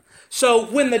 So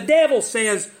when the devil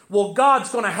says, well, God's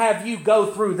going to have you go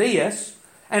through this,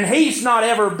 and He's not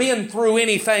ever been through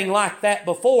anything like that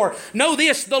before, know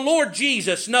this, the Lord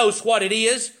Jesus knows what it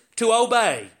is to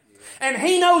obey. And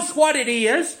He knows what it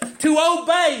is to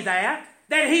obey that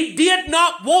He did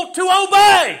not want to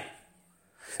obey.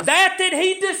 That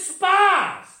He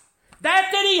despised.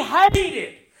 That He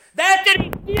hated. That He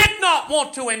did not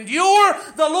want to endure.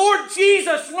 The Lord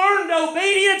Jesus learned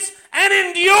obedience and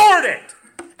endured it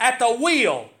at the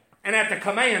will and at the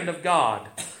command of God.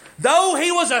 Though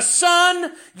He was a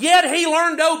son, yet He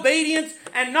learned obedience,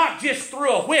 and not just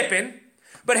through a whipping,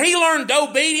 but He learned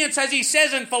obedience, as He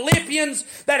says in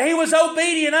Philippians, that He was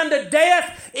obedient unto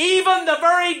death, even the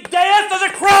very death of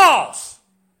the cross.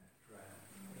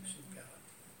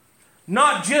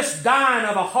 Not just dying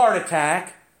of a heart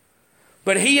attack,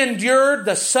 but He endured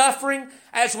the suffering,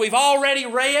 as we've already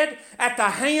read, at the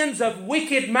hands of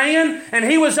wicked man, and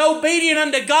He was obedient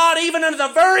unto God even unto the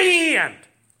very end.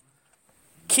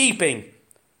 Keeping,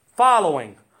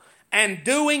 following, and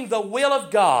doing the will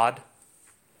of God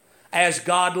as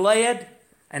God led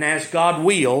and as God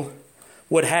will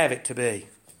would have it to be.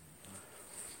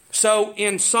 So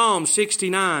in Psalm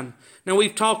 69, now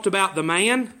we've talked about the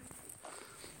man,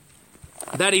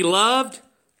 that he loved,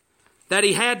 that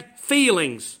he had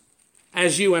feelings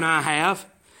as you and I have.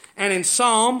 And in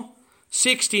Psalm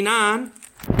 69,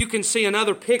 you can see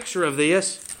another picture of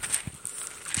this.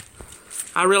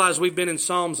 I realize we've been in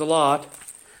Psalms a lot.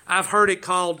 I've heard it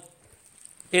called,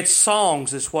 it's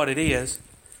songs is what it is.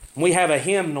 We have a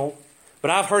hymnal,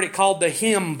 but I've heard it called the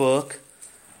hymn book,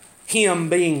 hymn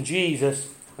being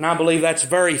Jesus, and I believe that's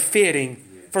very fitting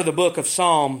for the book of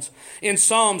Psalms. In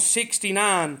Psalm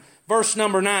 69, verse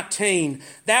number 19,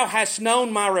 Thou hast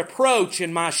known my reproach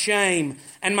and my shame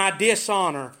and my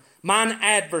dishonor. Mine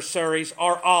adversaries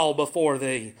are all before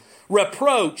Thee.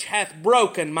 Reproach hath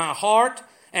broken my heart,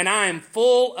 and I am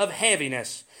full of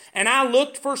heaviness. And I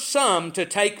looked for some to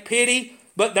take pity,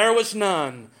 but there was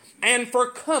none. And for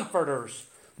comforters,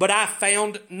 but I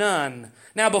found none.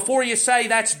 Now before you say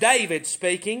that's David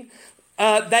speaking,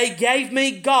 they gave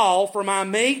me gall for my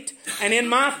meat, and in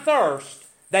my thirst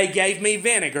they gave me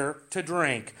vinegar to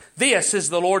drink. This is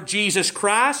the Lord Jesus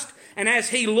Christ, and as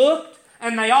He looked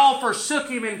and they all forsook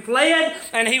him and fled,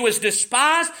 and he was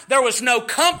despised. There was no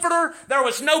comforter. There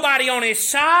was nobody on his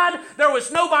side. There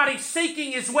was nobody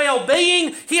seeking his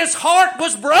well-being. His heart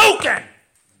was broken.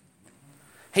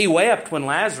 He wept when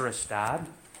Lazarus died.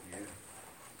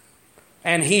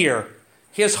 And here,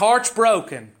 his heart's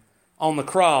broken on the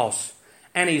cross,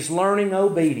 and he's learning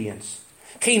obedience.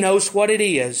 He knows what it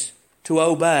is to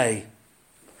obey.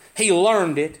 He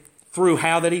learned it through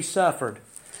how that he suffered.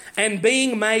 And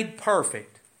being made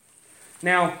perfect.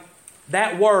 Now,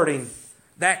 that wording,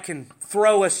 that can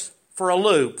throw us for a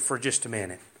loop for just a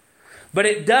minute. But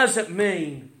it doesn't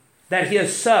mean that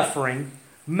his suffering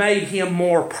made him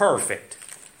more perfect.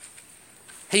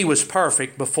 He was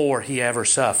perfect before he ever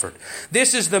suffered.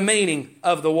 This is the meaning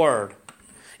of the word.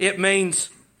 It means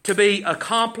to be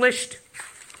accomplished,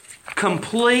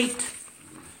 complete,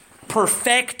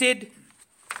 perfected,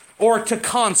 or to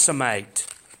consummate.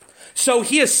 So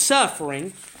his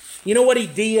suffering, you know what he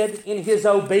did in his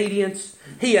obedience?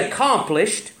 He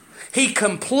accomplished, he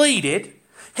completed,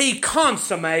 he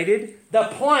consummated the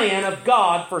plan of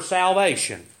God for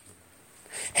salvation.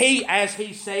 He, as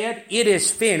he said, it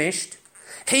is finished.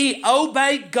 He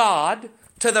obeyed God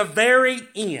to the very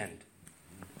end.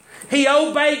 He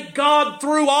obeyed God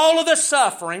through all of the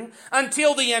suffering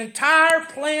until the entire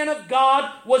plan of God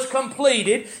was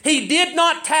completed. He did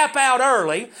not tap out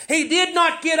early. He did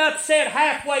not get upset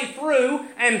halfway through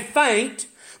and faint.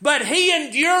 But he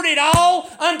endured it all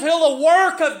until the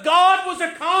work of God was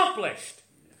accomplished.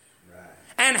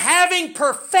 And having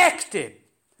perfected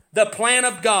the plan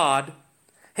of God,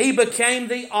 he became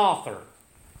the author.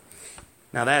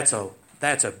 Now that's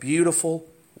a beautiful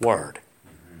word.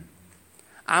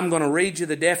 I'm going to read you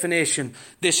the definition.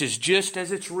 This is just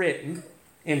as it's written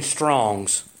in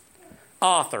Strong's.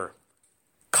 Author,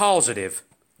 causative,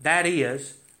 that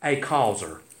is a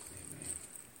causer.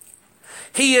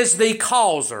 He is the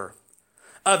causer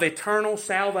of eternal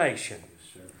salvation.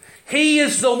 He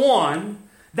is the one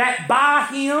that by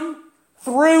Him,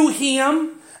 through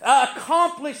Him,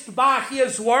 accomplished by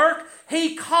His work,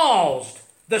 He caused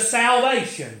the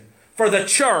salvation for the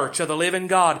church of the living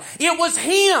God. It was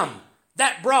Him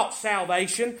that brought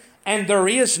salvation, and there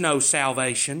is no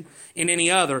salvation in any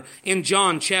other. In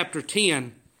John chapter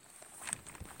 10,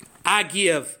 I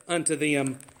give unto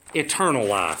them eternal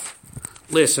life.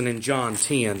 Listen in John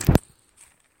 10.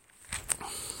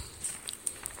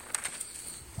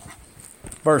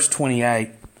 Verse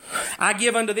 28. I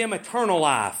give unto them eternal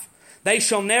life. They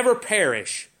shall never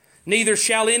perish, neither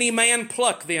shall any man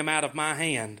pluck them out of my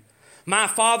hand. My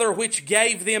Father which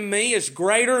gave them me is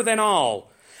greater than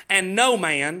all, and no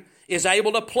man is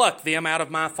able to pluck them out of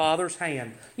my Father's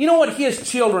hand. You know what His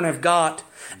children have got?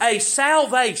 A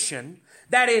salvation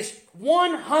that is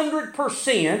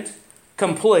 100%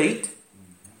 complete,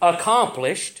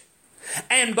 accomplished,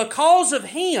 and because of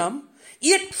Him,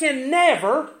 it can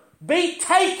never be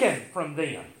taken from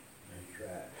them.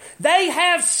 They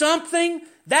have something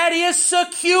that is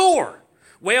secure.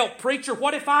 Well, preacher,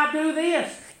 what if I do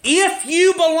this? If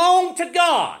you belong to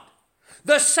God,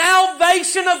 the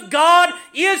salvation of God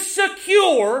is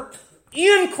secure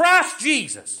in Christ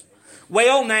Jesus.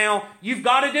 Well, now, you've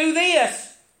got to do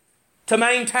this to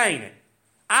maintain it.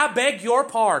 I beg your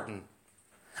pardon.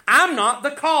 I'm not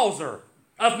the causer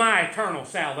of my eternal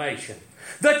salvation.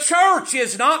 The church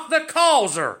is not the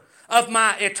causer of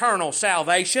my eternal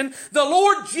salvation. The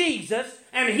Lord Jesus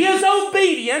and His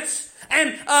obedience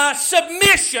and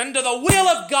submission to the will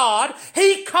of God,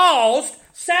 He caused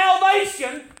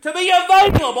salvation to be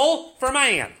available for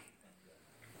man.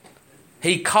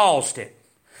 He caused it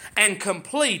and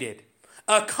completed,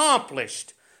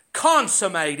 accomplished,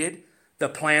 consummated the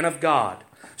plan of God.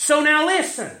 So now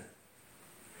listen.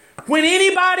 When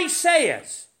anybody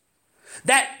says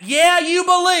that, yeah, you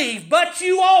believe, but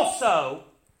you also,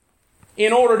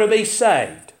 in order to be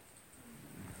saved,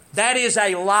 that is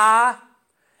a lie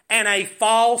and a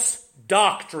false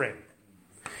doctrine.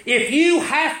 If you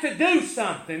have to do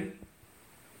something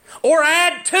or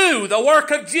add to the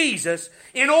work of Jesus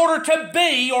in order to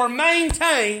be or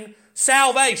maintain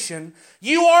salvation,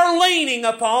 you are leaning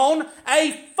upon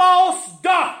a false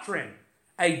doctrine,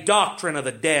 a doctrine of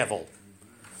the devil.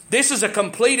 This is a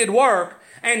completed work,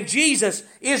 and Jesus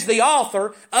is the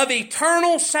author of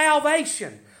eternal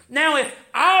salvation. Now, if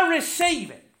I receive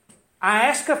it, I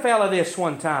asked a fella this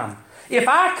one time. If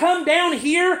I come down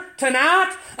here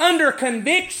tonight under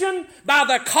conviction by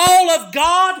the call of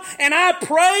God and I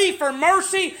pray for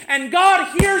mercy and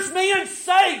God hears me and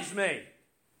saves me,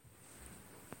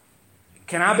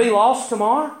 can I be lost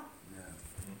tomorrow?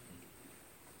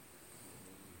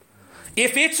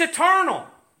 If it's eternal,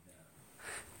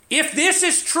 if this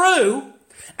is true,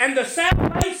 And the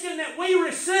salvation that we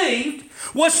received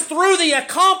was through the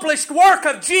accomplished work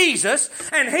of Jesus,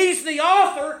 and He's the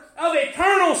author of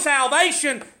eternal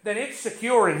salvation, then it's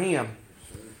secure in Him.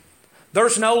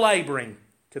 There's no laboring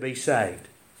to be saved.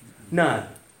 None.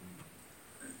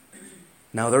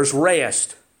 No, there's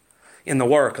rest in the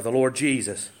work of the Lord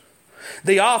Jesus,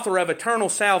 the author of eternal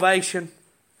salvation.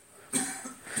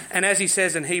 And as he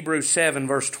says in Hebrews 7,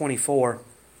 verse 24,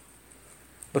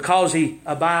 because He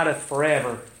abideth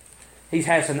forever, He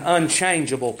has an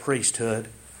unchangeable priesthood,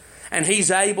 and He's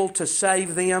able to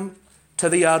save them to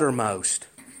the uttermost.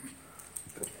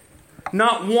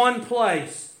 Not one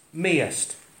place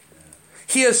missed.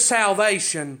 His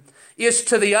salvation is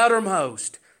to the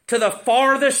uttermost, to the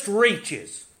farthest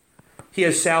reaches.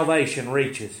 His salvation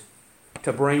reaches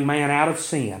to bring man out of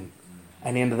sin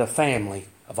and into the family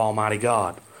of Almighty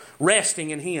God, resting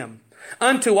in Him.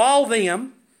 Unto all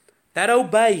them that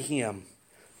obey Him,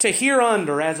 to hear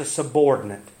under as a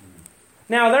subordinate.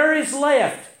 Now there is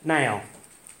left now.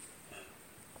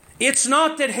 It's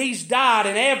not that He's died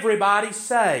and everybody's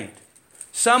saved.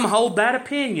 Some hold that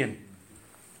opinion.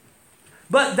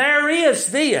 But there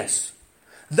is this.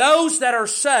 Those that are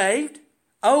saved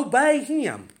obey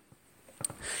Him.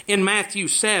 In Matthew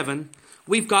 7,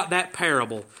 we've got that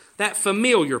parable, that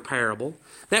familiar parable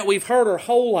that we've heard our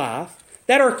whole life,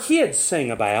 that our kids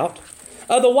sing about,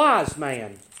 of the wise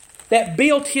man that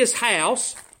built his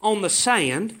house on the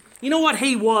sand. You know what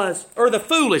he was? Or the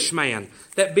foolish man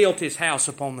that built his house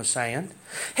upon the sand.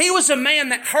 He was a man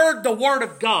that heard the Word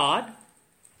of God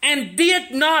and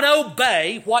did not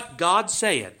obey what God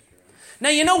said. Now,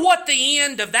 you know what the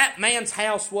end of that man's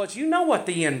house was? You know what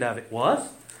the end of it was.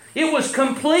 It was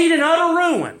complete and utter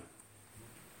ruin.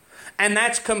 And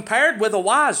that's compared with a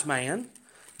wise man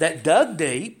that dug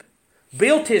deep,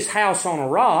 built his house on a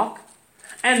rock,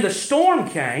 and the storm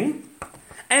came,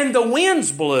 and the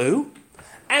winds blew,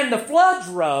 and the floods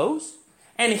rose,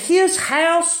 and his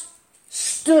house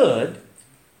stood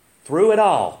through it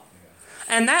all.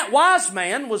 And that wise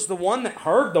man was the one that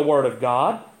heard the Word of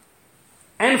God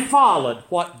and followed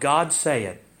what God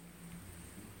said.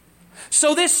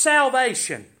 So this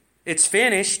salvation, it's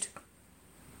finished,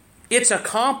 it's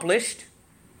accomplished,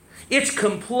 it's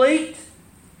complete,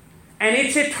 and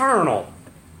it's eternal.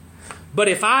 But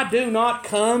if I do not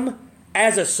come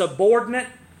as a subordinate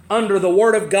under the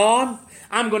Word of God,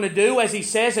 I'm going to do, as he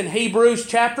says in Hebrews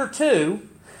chapter 2,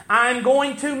 I'm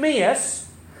going to miss,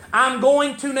 I'm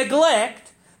going to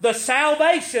neglect the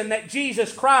salvation that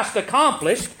Jesus Christ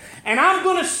accomplished, and I'm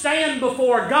going to stand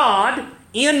before God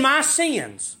in my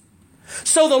sins.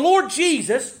 So the Lord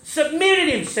Jesus submitted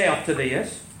Himself to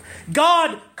this.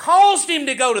 God caused Him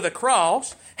to go to the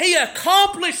cross. He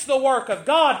accomplished the work of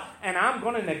God, and I'm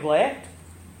going to neglect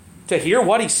to hear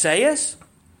what He says,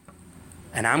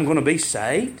 and I'm going to be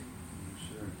saved.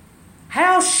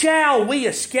 How shall we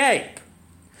escape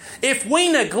if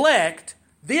we neglect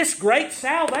this great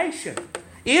salvation?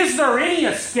 Is there any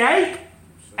escape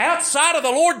outside of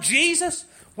the Lord Jesus?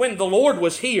 When the Lord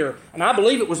was here, and I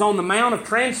believe it was on the Mount of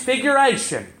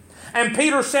Transfiguration, and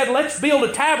Peter said, let's build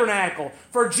a tabernacle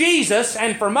for Jesus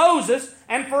and for Moses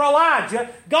and for Elijah.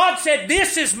 God said,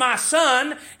 this is my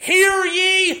Son, hear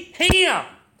ye Him.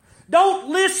 Don't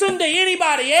listen to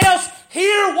anybody else,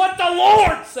 hear what the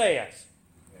Lord says.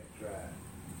 That's right.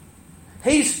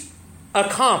 He's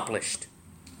accomplished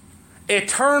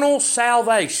eternal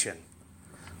salvation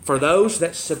for those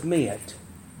that submit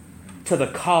to the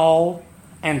call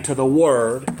and to the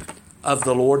Word of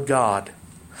the Lord God.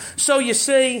 So you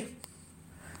see,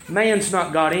 man's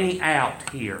not got any out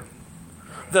here.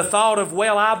 The thought of,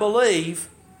 well, I believe,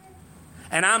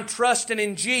 and I'm trusting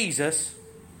in Jesus,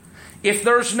 if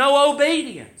there's no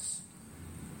obedience,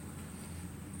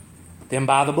 then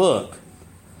by the book,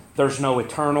 there's no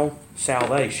eternal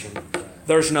salvation.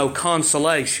 There's no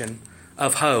consolation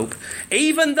of hope.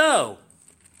 Even though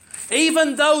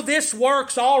this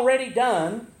work's already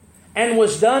done and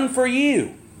was done for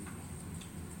you,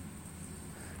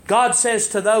 God says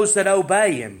to those that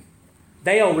obey Him,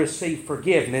 they'll receive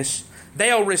forgiveness,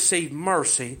 they'll receive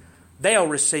mercy, they'll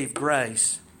receive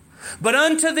grace. But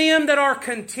unto them that are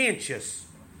contentious,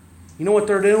 you know what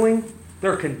they're doing?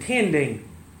 They're contending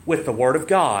with the Word of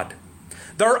God.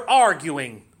 They're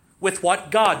arguing with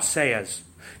what God says.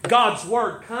 God's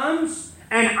Word comes,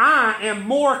 and I am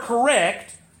more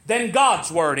correct than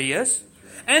God's Word is,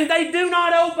 and they do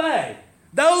not obey.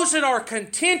 Those that are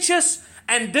contentious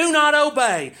and do not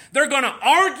obey, they're going to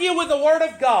argue with the Word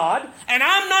of God, and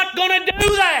I'm not going to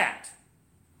do that.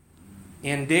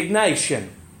 Indignation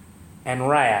and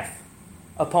wrath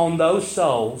upon those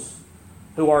souls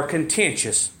who are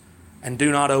contentious and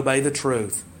do not obey the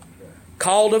truth.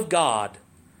 called of God,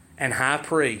 and high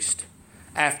priest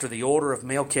after the order of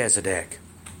Melchizedek.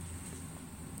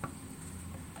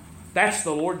 That's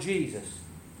the Lord Jesus,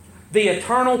 the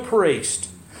eternal priest,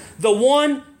 the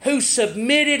one who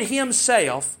submitted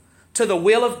Himself to the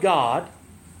will of God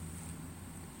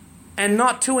and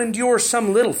not to endure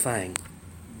some little thing.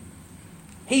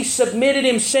 He submitted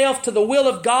Himself to the will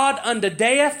of God unto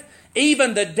death,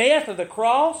 even the death of the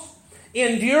cross,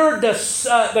 endured the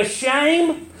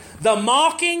shame, the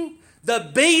mocking,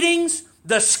 the beatings,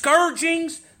 the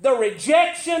scourgings, the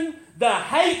rejection, the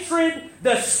hatred,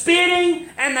 the spitting,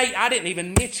 and I didn't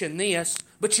even mention this,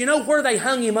 but you know where they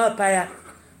hung Him up at?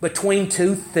 Between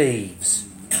two thieves,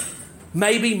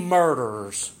 maybe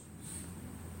murderers,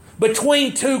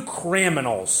 between two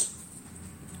criminals,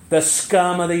 the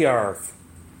scum of the earth.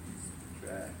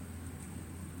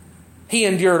 He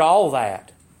endured all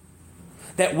that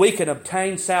we could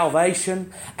obtain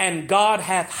salvation, and God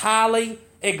hath highly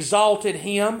exalted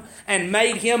Him and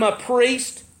made Him a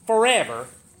priest forever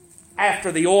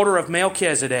after the order of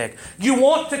Melchizedek. You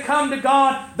want to come to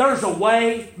God? There's a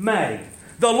way made.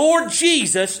 The Lord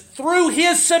Jesus, through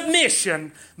His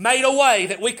submission, made a way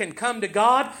that we can come to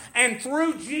God, and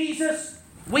through Jesus,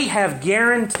 we have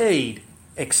guaranteed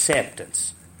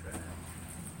acceptance.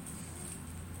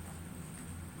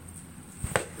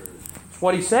 That's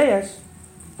what He says.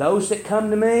 Those that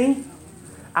come to me,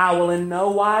 I will in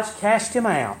no wise cast him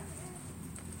out.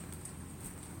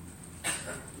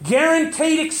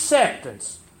 Guaranteed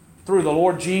acceptance through the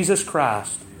Lord Jesus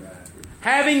Christ.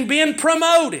 Having been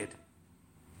promoted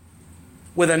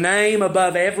with a name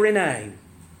above every name.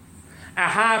 A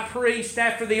high priest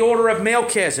after the order of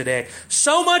Melchizedek.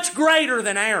 So much greater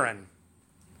than Aaron.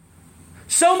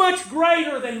 So much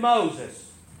greater than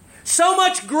Moses. So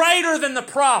much greater than the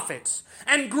prophets.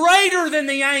 And greater than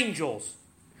the angels.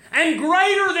 And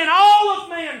greater than all of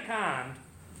mankind.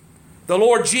 The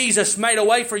Lord Jesus made a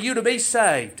way for you to be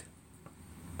saved.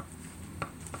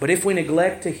 But if we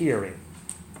neglect to hear Him,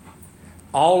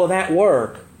 all of that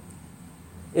work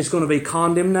is going to be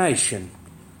condemnation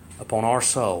upon our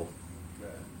soul.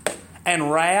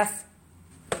 And wrath.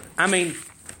 I mean,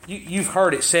 you've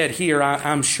heard it said here,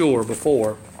 I'm sure,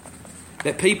 before,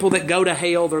 that people that go to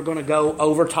hell, they're going to go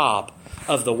over top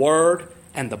of the Word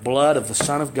and the blood of the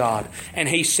Son of God. And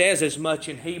he says as much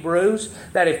in Hebrews,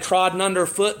 that have trodden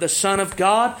underfoot the Son of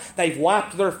God, they've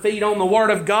wiped their feet on the Word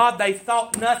of God, they've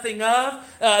thought nothing of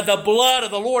the blood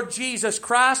of the Lord Jesus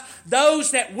Christ.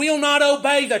 Those that will not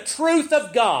obey the truth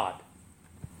of God,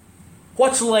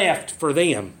 what's left for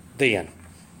them then?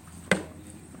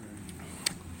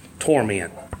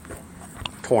 Torment.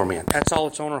 Torment. That's all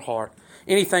that's on our heart.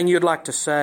 Anything you'd like to say?